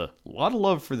Tuscaloosa. A lot of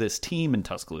love for this team in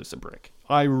Tuscaloosa, Brick.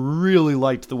 I really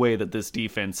liked the way that this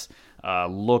defense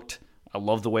looked. I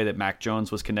love the way that Mac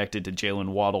Jones was connected to Jalen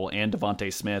Waddle and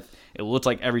Devontae Smith. It looked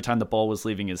like every time the ball was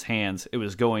leaving his hands, it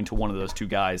was going to one of those two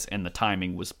guys, and the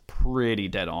timing was pretty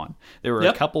dead on. There were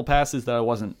a couple passes that I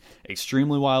wasn't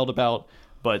extremely wild about,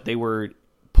 but they were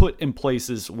put in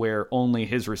places where only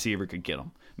his receiver could get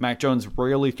them. Mac Jones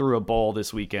rarely threw a ball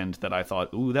this weekend that I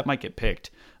thought, ooh, that might get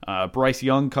picked. Bryce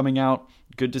Young coming out.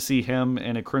 Good to see him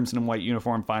in a crimson and white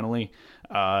uniform finally.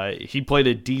 He played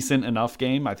a decent enough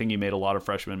game. I think he made a lot of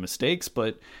freshman mistakes,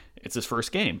 but it's his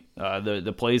first game.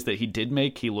 The plays that he did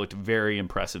make, he looked very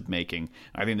impressive making.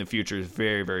 I think the future is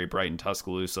very, very bright in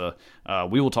Tuscaloosa.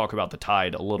 We will talk about the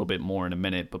Tide a little bit more in a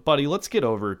minute. But, buddy, let's get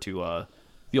over to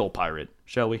the old Pirate,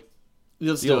 shall we?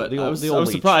 Let's do it. I was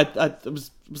surprised. It was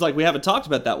like we haven't talked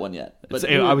about that one yet. But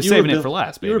I was saving it for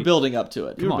last, baby. You were building up to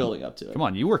it. Come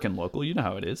on, you work in local. You know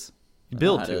how it is. You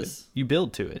build to it. You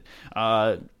build to it.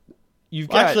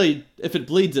 Actually, if it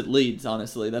bleeds, it leads,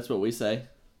 honestly. That's what we say.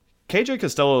 KJ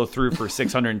Costello threw for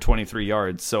 623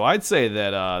 yards, so I'd say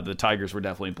that the Tigers were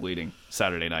definitely bleeding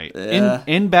Saturday night. Yeah.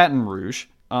 In Baton Rouge.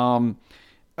 I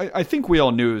think we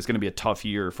all knew it was going to be a tough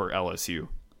year for LSU.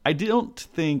 I don't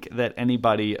think that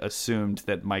anybody assumed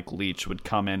that Mike Leach would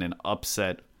come in and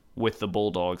upset with the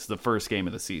Bulldogs the first game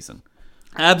of the season.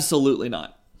 Absolutely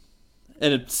not.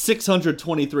 And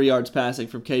 623 yards passing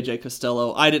from KJ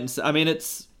Costello. I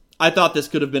thought this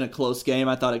could have been a close game.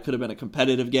 I thought it could have been a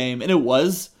competitive game, and it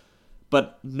was.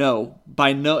 But no.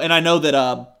 And I know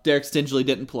that Derek Stingley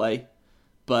didn't play,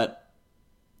 but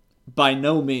by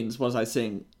no means did I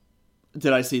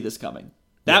see this coming.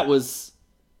 That was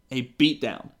a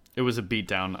beatdown. It was a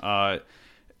beatdown.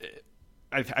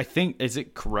 I think, is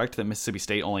it correct that Mississippi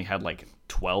State only had like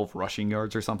 12 rushing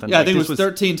yards or something? Yeah, I think it was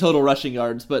 13 total rushing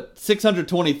yards, but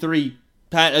 623.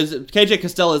 KJ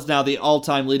Costello is now the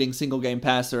all-time leading single-game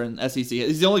passer in SEC.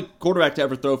 He's the only quarterback to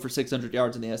ever throw for 600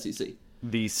 yards in the SEC.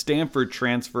 The Stanford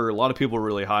transfer, a lot of people were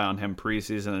really high on him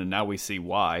preseason, and now we see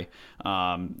why.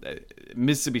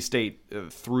 Mississippi State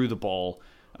threw the ball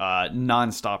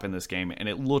nonstop in this game, and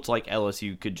it looked like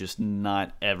LSU could just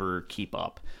not ever keep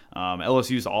up.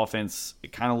 LSU's offense,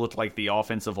 it kind of looked like the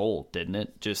offense of old, didn't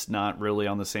it? Just not really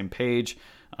on the same page.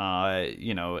 Miles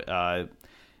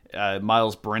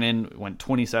Brennan went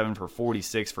 27 for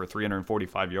 46 for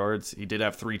 345 yards. He did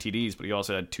have 3 TDs, but he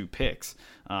also had 2 picks.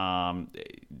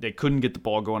 They couldn't get the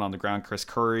ball going on the ground. Chris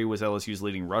Curry was LSU's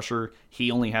leading rusher.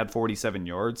 He only had 47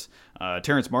 yards.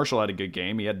 Terrence Marshall had a good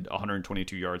game. He had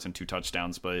 122 yards and 2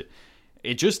 touchdowns, but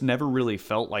it just never really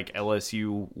felt like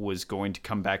LSU was going to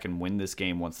come back and win this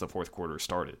game once the fourth quarter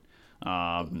started.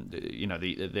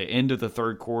 The end of the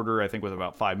third quarter, I think with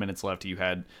about 5 minutes left, you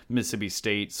had Mississippi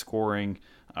State scoring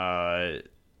I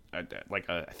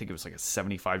think it was like a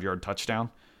 75-yard touchdown.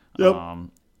 Yep.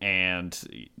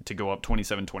 And to go up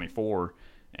 27-24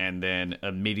 and then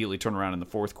immediately turn around in the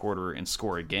fourth quarter and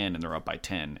score again, and they're up by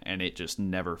 10. And it just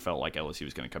never felt like LSU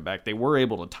was going to come back. They were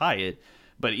able to tie it,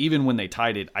 but even when they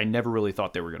tied it, I never really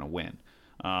thought they were going to win.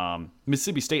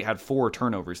 Mississippi State had 4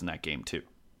 turnovers in that game too.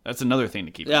 That's another thing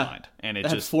to keep in mind. And it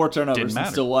just 4 turnovers and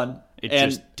still won. It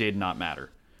just did not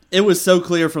matter. It was so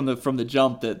clear from the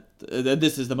jump that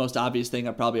this is the most obvious thing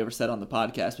I've probably ever said on the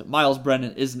podcast. But Miles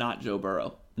Brennan is not Joe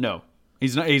Burrow. No,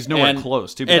 he's not. He's nowhere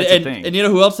close. Too. But that's the thing. And you know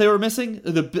who else they were missing?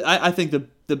 I think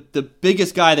the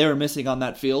biggest guy they were missing on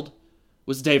that field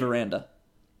was Dave Aranda.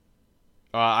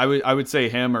 I would say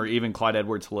him or even Clyde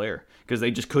Edwards-Helaire, because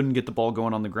they just couldn't get the ball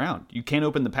going on the ground. You can't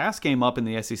open the pass game up in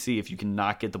the SEC if you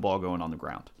cannot get the ball going on the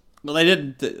ground. Well, they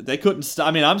didn't. They couldn't stop.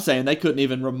 I mean, I'm saying they couldn't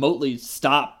even remotely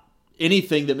stop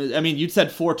anything that, I mean, you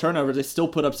said 4 turnovers. They still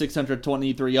put up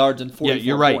 623 yards and 44 Yeah,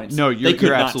 you're right. points. No, they could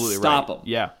you're not absolutely stop right.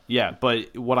 them. Yeah.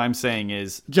 But what I'm saying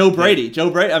is Joe Brady.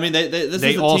 I mean, this is a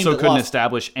they team also that couldn't lost.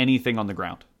 establish anything on the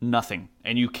ground. Nothing.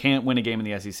 And you can't win a game in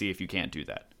the SEC if you can't do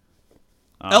that.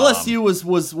 LSU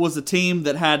was a team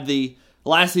that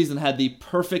last season had the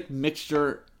perfect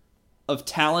mixture of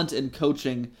talent and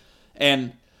coaching.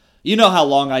 And you know how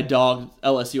long I dogged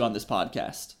LSU on this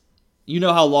podcast. You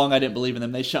know how long I didn't believe in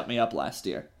them. They shut me up last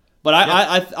year. But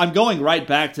I'm going right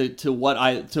back to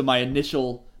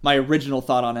my original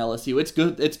thought on LSU. It's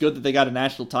good that they got a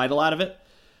national title out of it.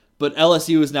 But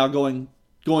LSU is now going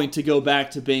to go back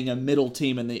to being a middle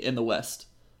team in the West.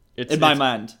 In my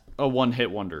mind. A one-hit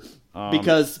wonder.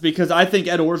 Because I think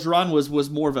Ed Orgeron was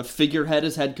more of a figurehead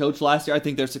as head coach last year. I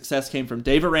think their success came from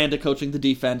Dave Aranda coaching the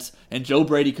defense and Joe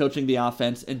Brady coaching the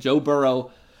offense and Joe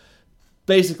Burrow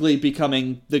basically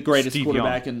becoming the greatest Steve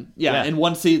quarterback Young. in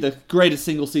one season, the greatest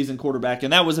single season quarterback,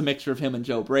 and that was a mixture of him and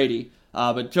Joe Brady.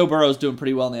 But Joe Burrow's doing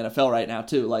pretty well in the NFL right now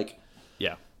too.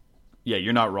 Yeah,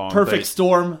 you're not wrong. Perfect but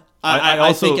storm. I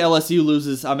also think LSU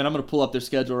loses. I mean, I'm going to pull up their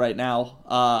schedule right now.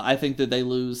 I think that they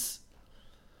lose.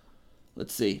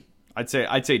 Let's see. I'd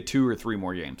say 2 or 3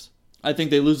 more games. I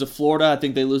think they lose to Florida. I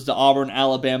think they lose to Auburn,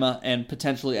 Alabama, and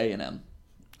potentially A&M.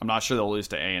 I'm not sure they'll lose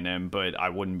to A&M, but I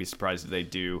wouldn't be surprised if they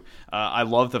do. I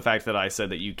love the fact that I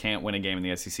said that you can't win a game in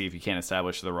the SEC if you can't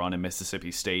establish the run, and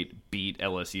Mississippi State beat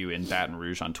LSU in Baton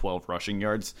Rouge on 12 rushing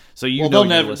yards. So they will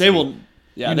never listening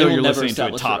to a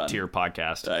establish top-tier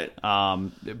podcast. Right.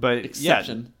 But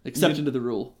exception to the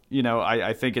rule.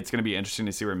 I think it's going to be interesting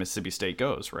to see where Mississippi State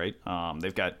goes. Right?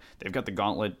 They've got the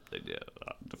gauntlet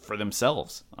for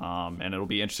themselves, and it'll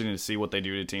be interesting to see what they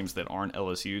do to teams that aren't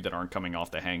LSU, that aren't coming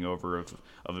off the hangover of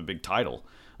a big title.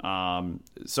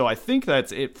 So I think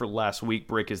that's it for last week.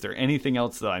 Brick, is there anything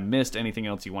else that I missed? Anything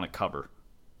else you want to cover?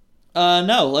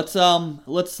 No.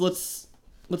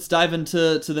 Let's dive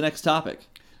into the next topic.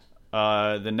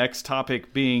 The next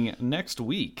topic being next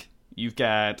week. You've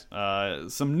got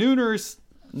some nooners,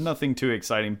 nothing too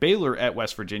exciting. Baylor at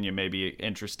West Virginia may be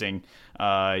interesting.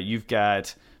 You've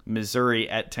got Missouri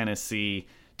at Tennessee,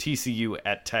 TCU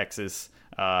at Texas,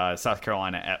 South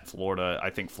Carolina at Florida. I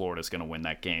think Florida's going to win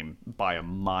that game by a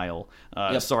mile.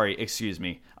 Yep. Sorry, excuse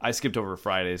me. I skipped over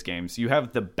Friday's games. You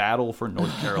have the battle for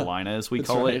North Carolina, as we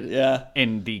call it. Yeah.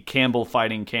 In the Campbell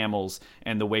Fighting Camels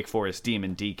and the Wake Forest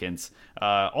Demon Deacons.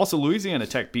 Also, Louisiana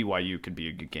Tech BYU could be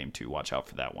a good game, too. Watch out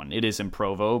for that one. It is in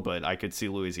Provo, but I could see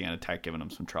Louisiana Tech giving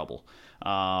them some trouble.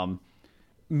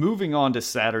 Moving on to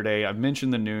Saturday, I've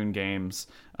mentioned the noon games.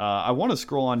 I want to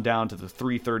scroll on down to the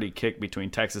 3:30 kick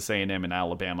between Texas A&M and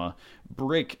Alabama.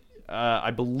 Brick, I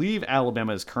believe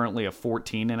Alabama is currently a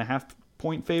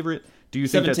 14.5-point favorite. Do you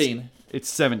think 17? It's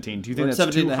 17. Do you think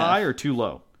that's too high or too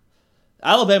low?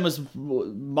 Alabama's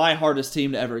my hardest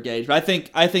team to ever gauge. But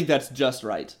I think that's just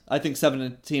right. I think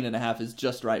 17.5 is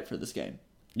just right for this game.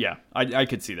 Yeah, I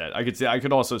could see that. I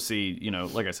could also see,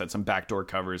 like I said, some backdoor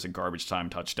covers, a garbage time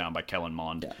touchdown by Kellen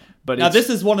Mond. Yeah. But now this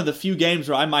is one of the few games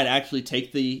where I might actually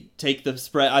take the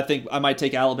spread. I think I might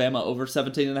take Alabama over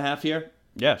 17.5 here.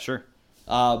 Yeah, sure.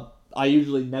 I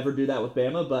usually never do that with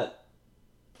Bama, but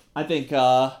I think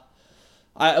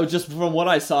I just from what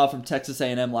I saw from Texas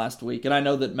A&M last week, and I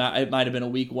know that it might have been a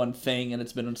week 1 thing, and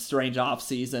it's been a strange off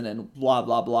season and blah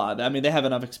blah blah. I mean, they have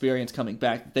enough experience coming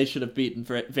back. They should have beaten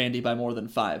Vandy by more than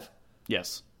 5.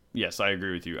 Yes, I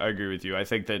agree with you. I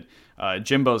think that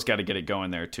Jimbo's got to get it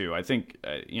going there too. I think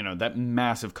that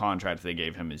massive contract they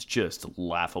gave him is just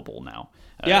laughable now.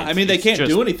 Yeah, I mean they can't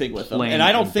do anything with them, and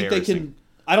I don't think they can.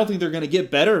 I don't think they're going to get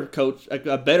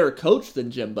a better coach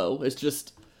than Jimbo. It's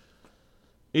just.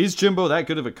 Is Jimbo that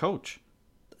good of a coach?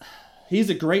 He's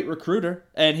a great recruiter,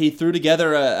 and he threw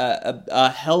together a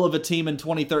hell of a team in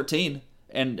 2013.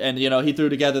 And he threw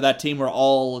together that team where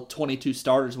all 22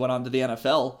 starters went on to the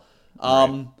NFL.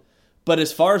 Right. But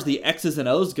as far as the X's and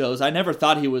O's goes, I never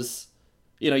thought he was.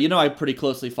 I pretty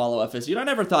closely follow FSU. I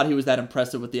never thought he was that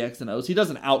impressive with the X's and O's. He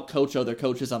doesn't out-coach other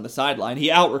coaches on the sideline.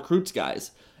 He out-recruits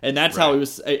guys, and that's how he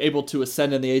was able to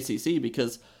ascend in the ACC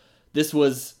because this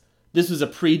was a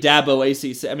pre-Dabo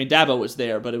ACC. I mean, Dabo was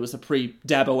there, but it was a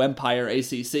pre-Dabo Empire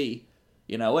ACC,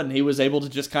 and he was able to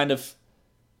just kind of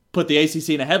put the ACC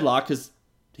in a headlock because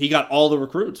he got all the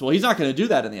recruits. Well, he's not going to do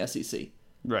that in the SEC.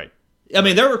 Right. I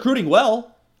mean, they're recruiting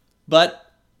well,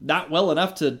 but not well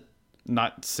enough to...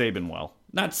 Not Saban well.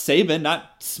 Not Saban,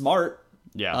 not smart.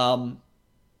 Yeah.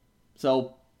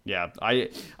 So... Yeah, I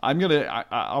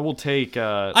will take.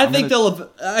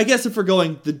 I guess if we're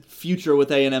going the future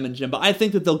with A&M and Jimbo, I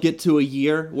think that they'll get to a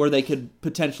year where they could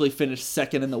potentially finish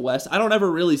second in the West. I don't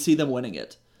ever really see them winning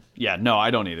it. Yeah, no, I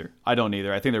don't either. I don't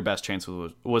either. I think their best chance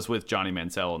was with Johnny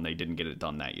Manziel, and they didn't get it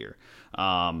done that year.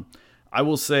 I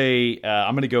will say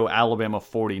I'm going to go Alabama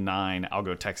 49. I'll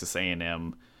go Texas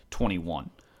A&M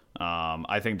 21.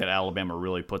 I think that Alabama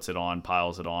really puts it on,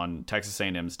 piles it on. Texas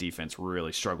A&M's defense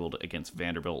really struggled against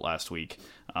Vanderbilt last week.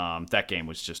 That game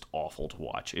was just awful to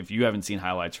watch. If you haven't seen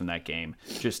highlights from that game,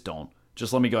 just don't.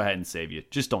 Just let me go ahead and save you.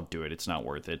 Just don't do it. It's not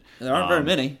worth it. There aren't very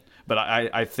many. But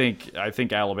I think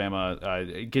Alabama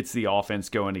gets the offense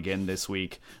going again this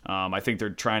week. I think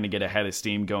they're trying to get ahead of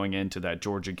steam going into that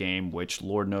Georgia game, which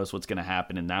Lord knows what's going to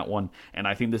happen in that one. And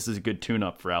I think this is a good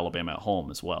tune-up for Alabama at home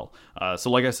as well.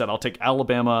 So like I said, I'll take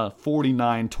Alabama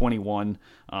 49-21.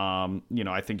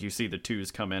 I think you see the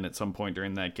twos come in at some point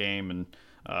during that game, and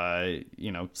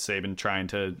Saban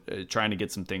trying to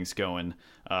get some things going.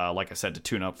 Like I said, to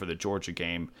tune up for the Georgia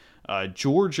game.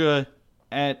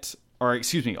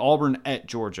 Auburn at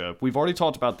Georgia. We've already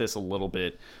talked about this a little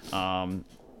bit.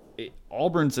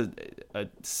 Auburn's a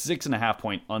 6.5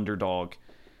 point underdog.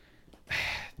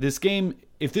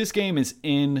 If this game is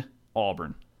in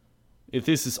Auburn, if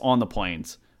this is on the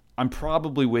Plains, I'm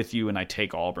probably with you and I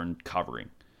take Auburn covering.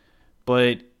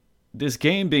 But this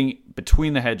game being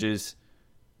between the hedges,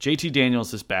 JT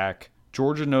Daniels is back.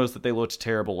 Georgia knows that they looked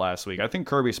terrible last week. I think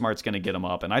Kirby Smart's going to get them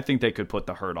up, and I think they could put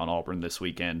the hurt on Auburn this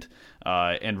weekend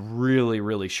and really,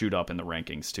 really shoot up in the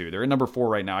rankings, too. They're at number 4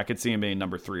 right now. I could see them being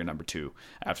number 3 or number 2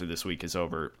 after this week is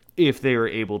over if they are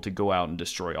able to go out and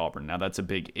destroy Auburn. Now, that's a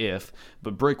big if.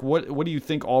 But, Brick, what do you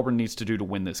think Auburn needs to do to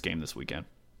win this game this weekend?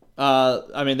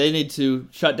 They need to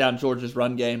shut down Georgia's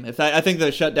run game. I think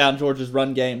they shut down Georgia's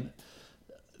run game,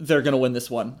 they're going to win this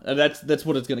one. That's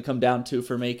what it's going to come down to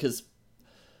for me, because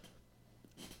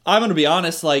I'm going to be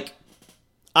honest,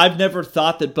 I've never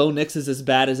thought that Bo Nix is as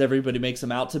bad as everybody makes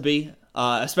him out to be,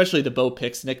 especially the Bo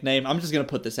Picks nickname. I'm just going to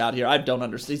put this out here. I don't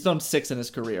understand. He's done 6 in his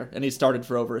career, and he started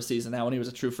for over a season now when he was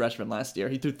a true freshman last year.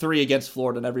 He threw 3 against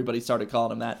Florida, and everybody started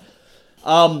calling him that.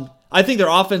 I think their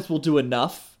offense will do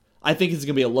enough. I think it's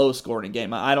going to be a low-scoring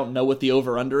game. I don't know what the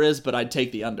over-under is, but I'd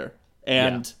take the under.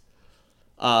 And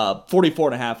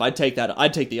 44.5, I'd take that.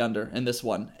 I'd take the under in this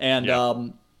one.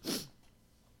 And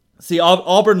see,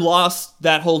 Auburn lost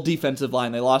that whole defensive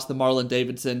line. They lost the Marlon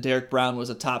Davidson. Derek Brown was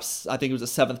I think he was a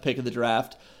 7th pick of the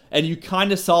draft. And you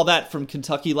kind of saw that from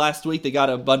Kentucky last week. They got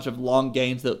a bunch of long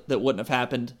gains that wouldn't have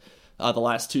happened the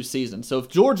last 2 seasons. So if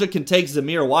Georgia can take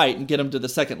Zamir White and get him to the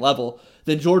second level,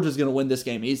 then Georgia's going to win this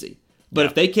game easy. But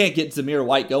if they can't get Zamir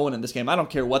White going in this game, I don't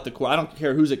care I don't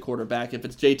care who's at quarterback. If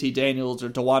it's JT Daniels or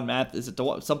DeJuan Mathis,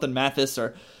 something Mathis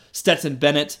or Stetson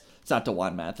Bennett. It's not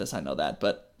DeJuan Mathis, I know that,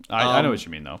 but I know what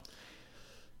you mean though.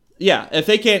 Yeah, if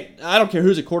they can't, I don't care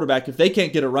who's a quarterback. If they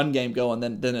can't get a run game going,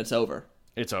 then it's over.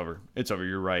 It's over.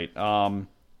 You're right.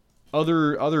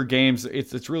 Other games,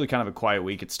 it's really kind of a quiet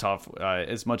week. It's tough.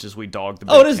 As much as we dog the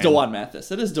Big Ten. DeJuan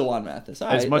Mathis. It is DeJuan Mathis.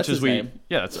 As much as we,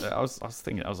 I was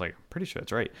thinking. I was like, pretty sure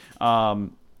that's right.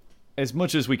 As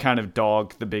much as we kind of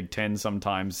dog the Big Ten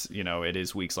sometimes, it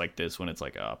is weeks like this when it's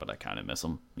like, but I kind of miss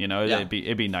them. It'd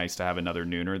be nice to have another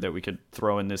nooner that we could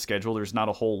throw in this schedule. There's not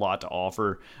a whole lot to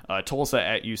offer. Tulsa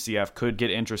at UCF could get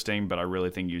interesting, but I really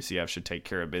think UCF should take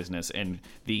care of business. And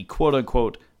the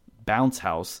quote-unquote Bounce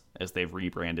House, as they've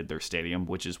rebranded their stadium,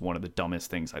 which is one of the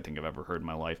dumbest things I think I've ever heard in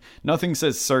my life. Nothing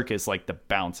says circus like the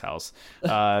Bounce House.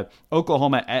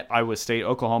 Oklahoma at Iowa State.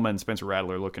 Oklahoma and Spencer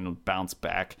Rattler looking to bounce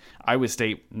back. Iowa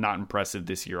State, not impressive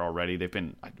this year already.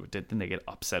 Didn't they get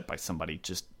upset by somebody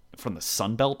just from the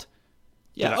Sun Belt?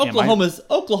 Yeah, Oklahoma's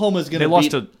going to beat... They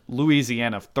lost to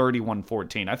Louisiana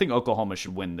 31-14. I think Oklahoma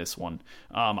should win this one.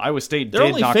 Iowa State They're did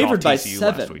only knock favored off by TCU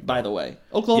 7, last week, by the way.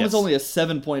 Oklahoma's only a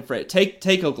 7-point favorite.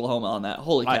 Take Oklahoma on that.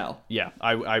 Holy cow.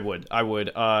 I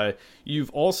would.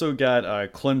 You've also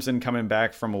got Clemson coming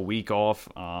back from a week off.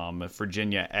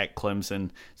 Virginia at Clemson.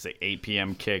 It's an 8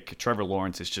 p.m. kick. Trevor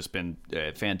Lawrence has just been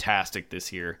fantastic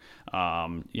this year.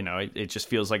 It just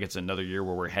feels like it's another year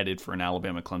where we're headed for an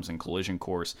Alabama-Clemson collision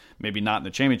course. Maybe not in the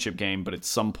championship game, but at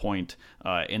some point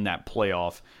in that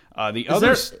playoff. Is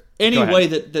there any way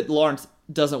that Lawrence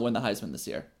doesn't win the Heisman this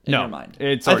year? In your mind,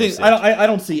 I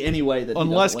don't see any way that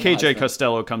unless KJ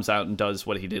Costello comes out and does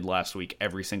what he did last week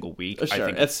every single week. Sure. I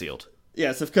think it's sealed.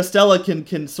 Yes, if Costello can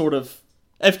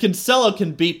if Costello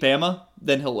can beat Bama,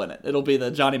 then he'll win it. It'll be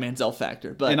the Johnny Manziel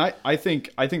factor. But I think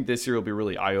this year will be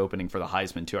really eye opening for the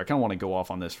Heisman too. I kind of want to go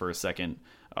off on this for a second,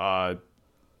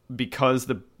 because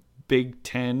the Big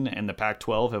Ten and the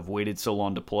Pac-12 have waited so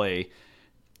long to play.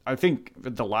 I think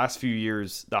the last few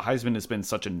years, the Heisman has been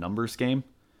such a numbers game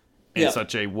and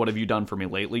such a what have you done for me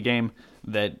lately game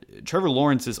that Trevor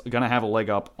Lawrence is going to have a leg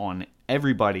up on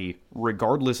everybody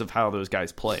regardless of how those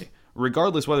guys play.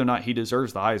 regardless whether or not he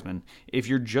deserves the Heisman, if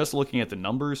you're just looking at the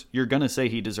numbers, you're going to say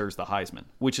he deserves the Heisman,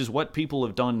 which is what people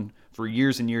have done for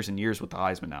years and years and years with the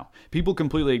Heisman now. People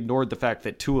completely ignored the fact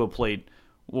that Tua played,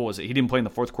 what was it? He didn't play in the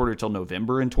fourth quarter until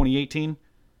November in 2018,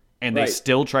 and they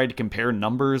still tried to compare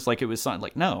numbers like it was something.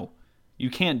 Like, no, you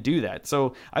can't do that.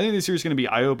 So I think this year is going to be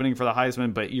eye-opening for the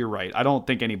Heisman, but you're right. I don't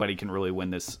think anybody can really win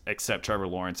this except Trevor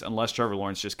Lawrence, unless Trevor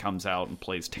Lawrence just comes out and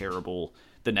plays terrible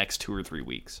the next 2 or 3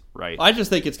 weeks, right? I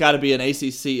just think it's got to be an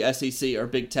ACC, SEC, or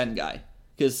Big Ten guy,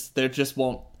 because there just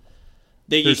won't.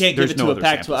 You can't give it to a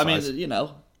Pac-12. I mean, you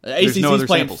know, ACC's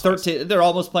playing 13. They're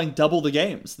almost playing double the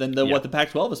games than what the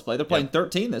Pac-12 is playing. They're playing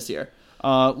 13 this year.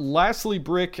 Lastly,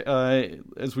 Brick,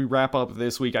 as we wrap up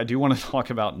this week, I do want to talk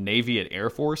about Navy at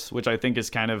Air Force, which I think is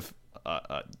kind of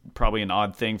probably an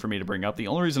odd thing for me to bring up. The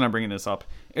only reason I'm bringing this up,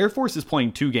 Air Force is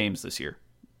playing 2 games this year.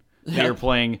 They are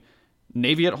playing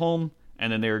Navy at home,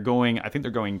 and then they're going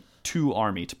to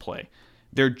Army to play.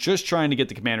 They're just trying to get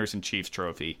the Commanders and Chiefs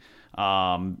trophy.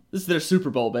 This is their Super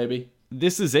Bowl, baby.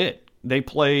 This is it. They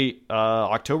play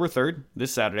October 3rd,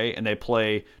 this Saturday, and they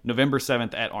play November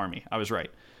 7th at Army. I was right.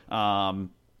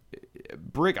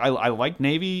 Brick, I like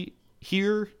Navy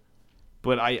here,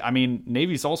 but I mean,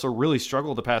 Navy's also really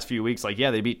struggled the past few weeks. Like, yeah,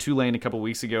 they beat Tulane a couple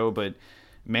weeks ago, but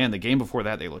man, the game before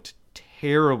that, they looked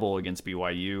terrible against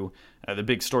BYU. The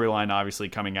big storyline obviously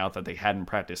coming out that they hadn't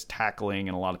practiced tackling,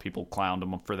 and a lot of people clowned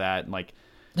them for that. And like,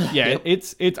 yeah,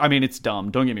 it's I mean, it's dumb.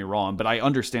 Don't get me wrong, but I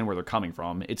understand where they're coming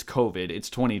from. It's COVID. It's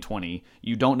 2020.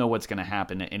 You don't know what's going to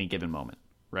happen at any given moment,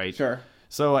 right? Sure.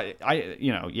 So I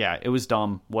yeah, it was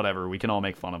dumb. Whatever. We can all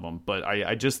make fun of them, but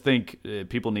I just think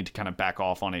people need to kind of back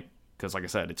off on it because, like I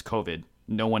said, it's COVID.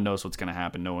 No one knows what's going to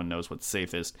happen. No one knows what's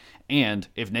safest. And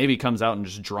if Navy comes out and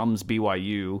just drums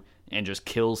BYU and just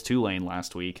kills Tulane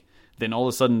last week, then all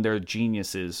of a sudden they're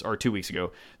geniuses, or 2 weeks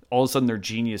ago, all of a sudden they're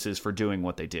geniuses for doing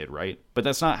what they did, right? But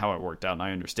that's not how it worked out, and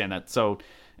I understand that. So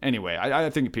anyway, I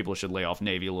think people should lay off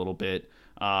Navy a little bit.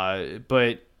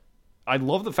 But I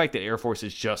love the fact that Air Force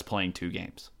is just playing 2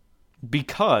 games,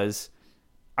 because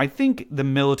I think the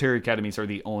military academies are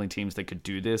the only teams that could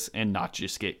do this and not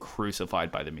just get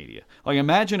crucified by the media. Like,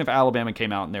 imagine if Alabama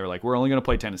came out and they were like, we're only going to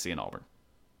play Tennessee and Auburn.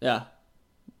 Yeah.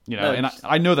 You know, and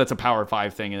I know that's a Power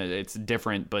 5 thing and it's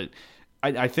different, but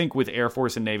I think with Air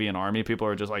Force and Navy and Army, people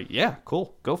are just like, yeah,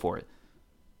 cool, go for it.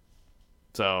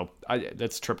 So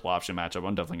that's a triple option matchup.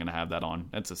 I'm definitely going to have that on.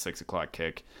 That's a 6 o'clock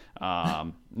kick.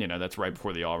 You know, that's right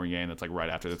before the Auburn game. That's like right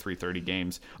after the 3:30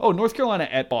 games. Oh, North Carolina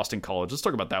at Boston College. Let's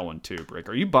talk about that one too, Brick.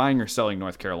 Are you buying or selling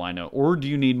North Carolina, or do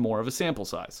you need more of a sample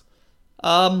size?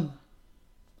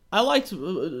 I liked.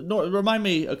 Remind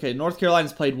me. Okay, North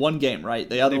Carolina's played 1 game, right?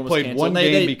 The other one was played canceled. one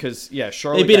game because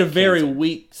Charlotte. They beat a very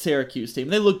weak Syracuse team.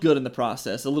 They looked good in the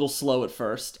process. A little slow at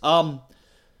first. I'm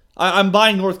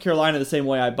buying North Carolina the same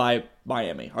way I buy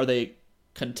Miami. Are they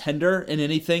contender in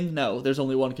anything? No. There's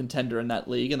only one contender in that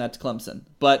league, and that's Clemson.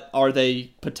 But are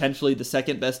they potentially the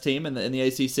second best team in the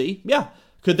ACC? Yeah.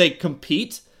 Could they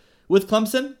compete with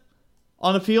Clemson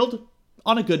on a field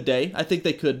on a good day? I think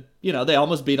they could. You know, they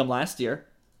almost beat them last year.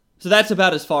 So that's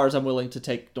about as far as I'm willing to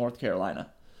take North Carolina.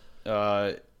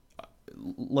 Let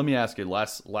me ask you,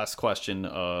 last question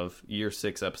of Year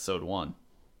 6, Episode 1.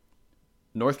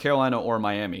 North Carolina or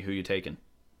Miami, who you taking?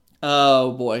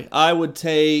 Oh, boy. I would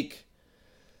take...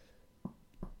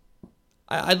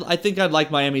 I think I'd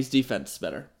like Miami's defense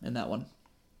better in that one.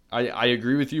 I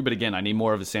agree with you, but again, I need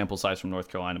more of a sample size from North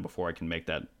Carolina before I can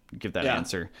give that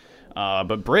answer.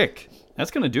 But Brick, that's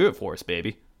going to do it for us,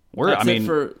 baby. We're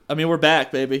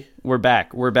back, baby. We're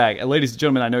back. Ladies and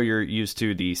gentlemen, I know you're used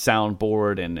to the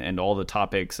soundboard and all the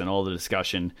topics and all the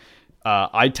discussion.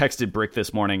 I texted Brick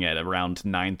this morning at around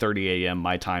 9:30 a.m.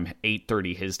 my time,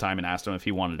 8:30 his time, and asked him if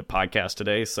he wanted to podcast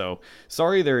today. So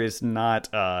sorry, there's not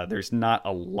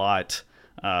a lot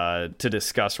to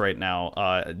discuss right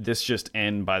now. This just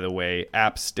in, by the way,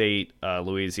 App State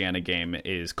Louisiana game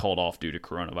is called off due to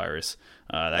coronavirus.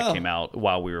 That came out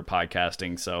while we were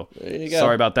podcasting, so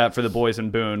sorry about that for the boys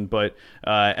in Boone. But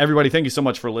everybody, thank you so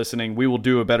much for listening. We will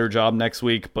do a better job next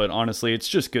week, but honestly, it's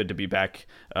just good to be back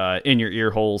in your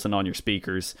ear holes and on your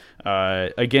speakers.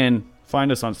 Again,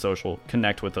 find us on social,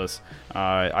 connect with us.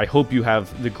 I hope you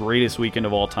have the greatest weekend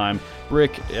of all time.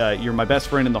 Rick, you're my best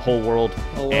friend in the whole world,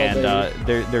 and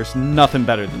there's nothing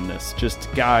better than this.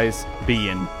 Just guys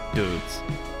being dudes.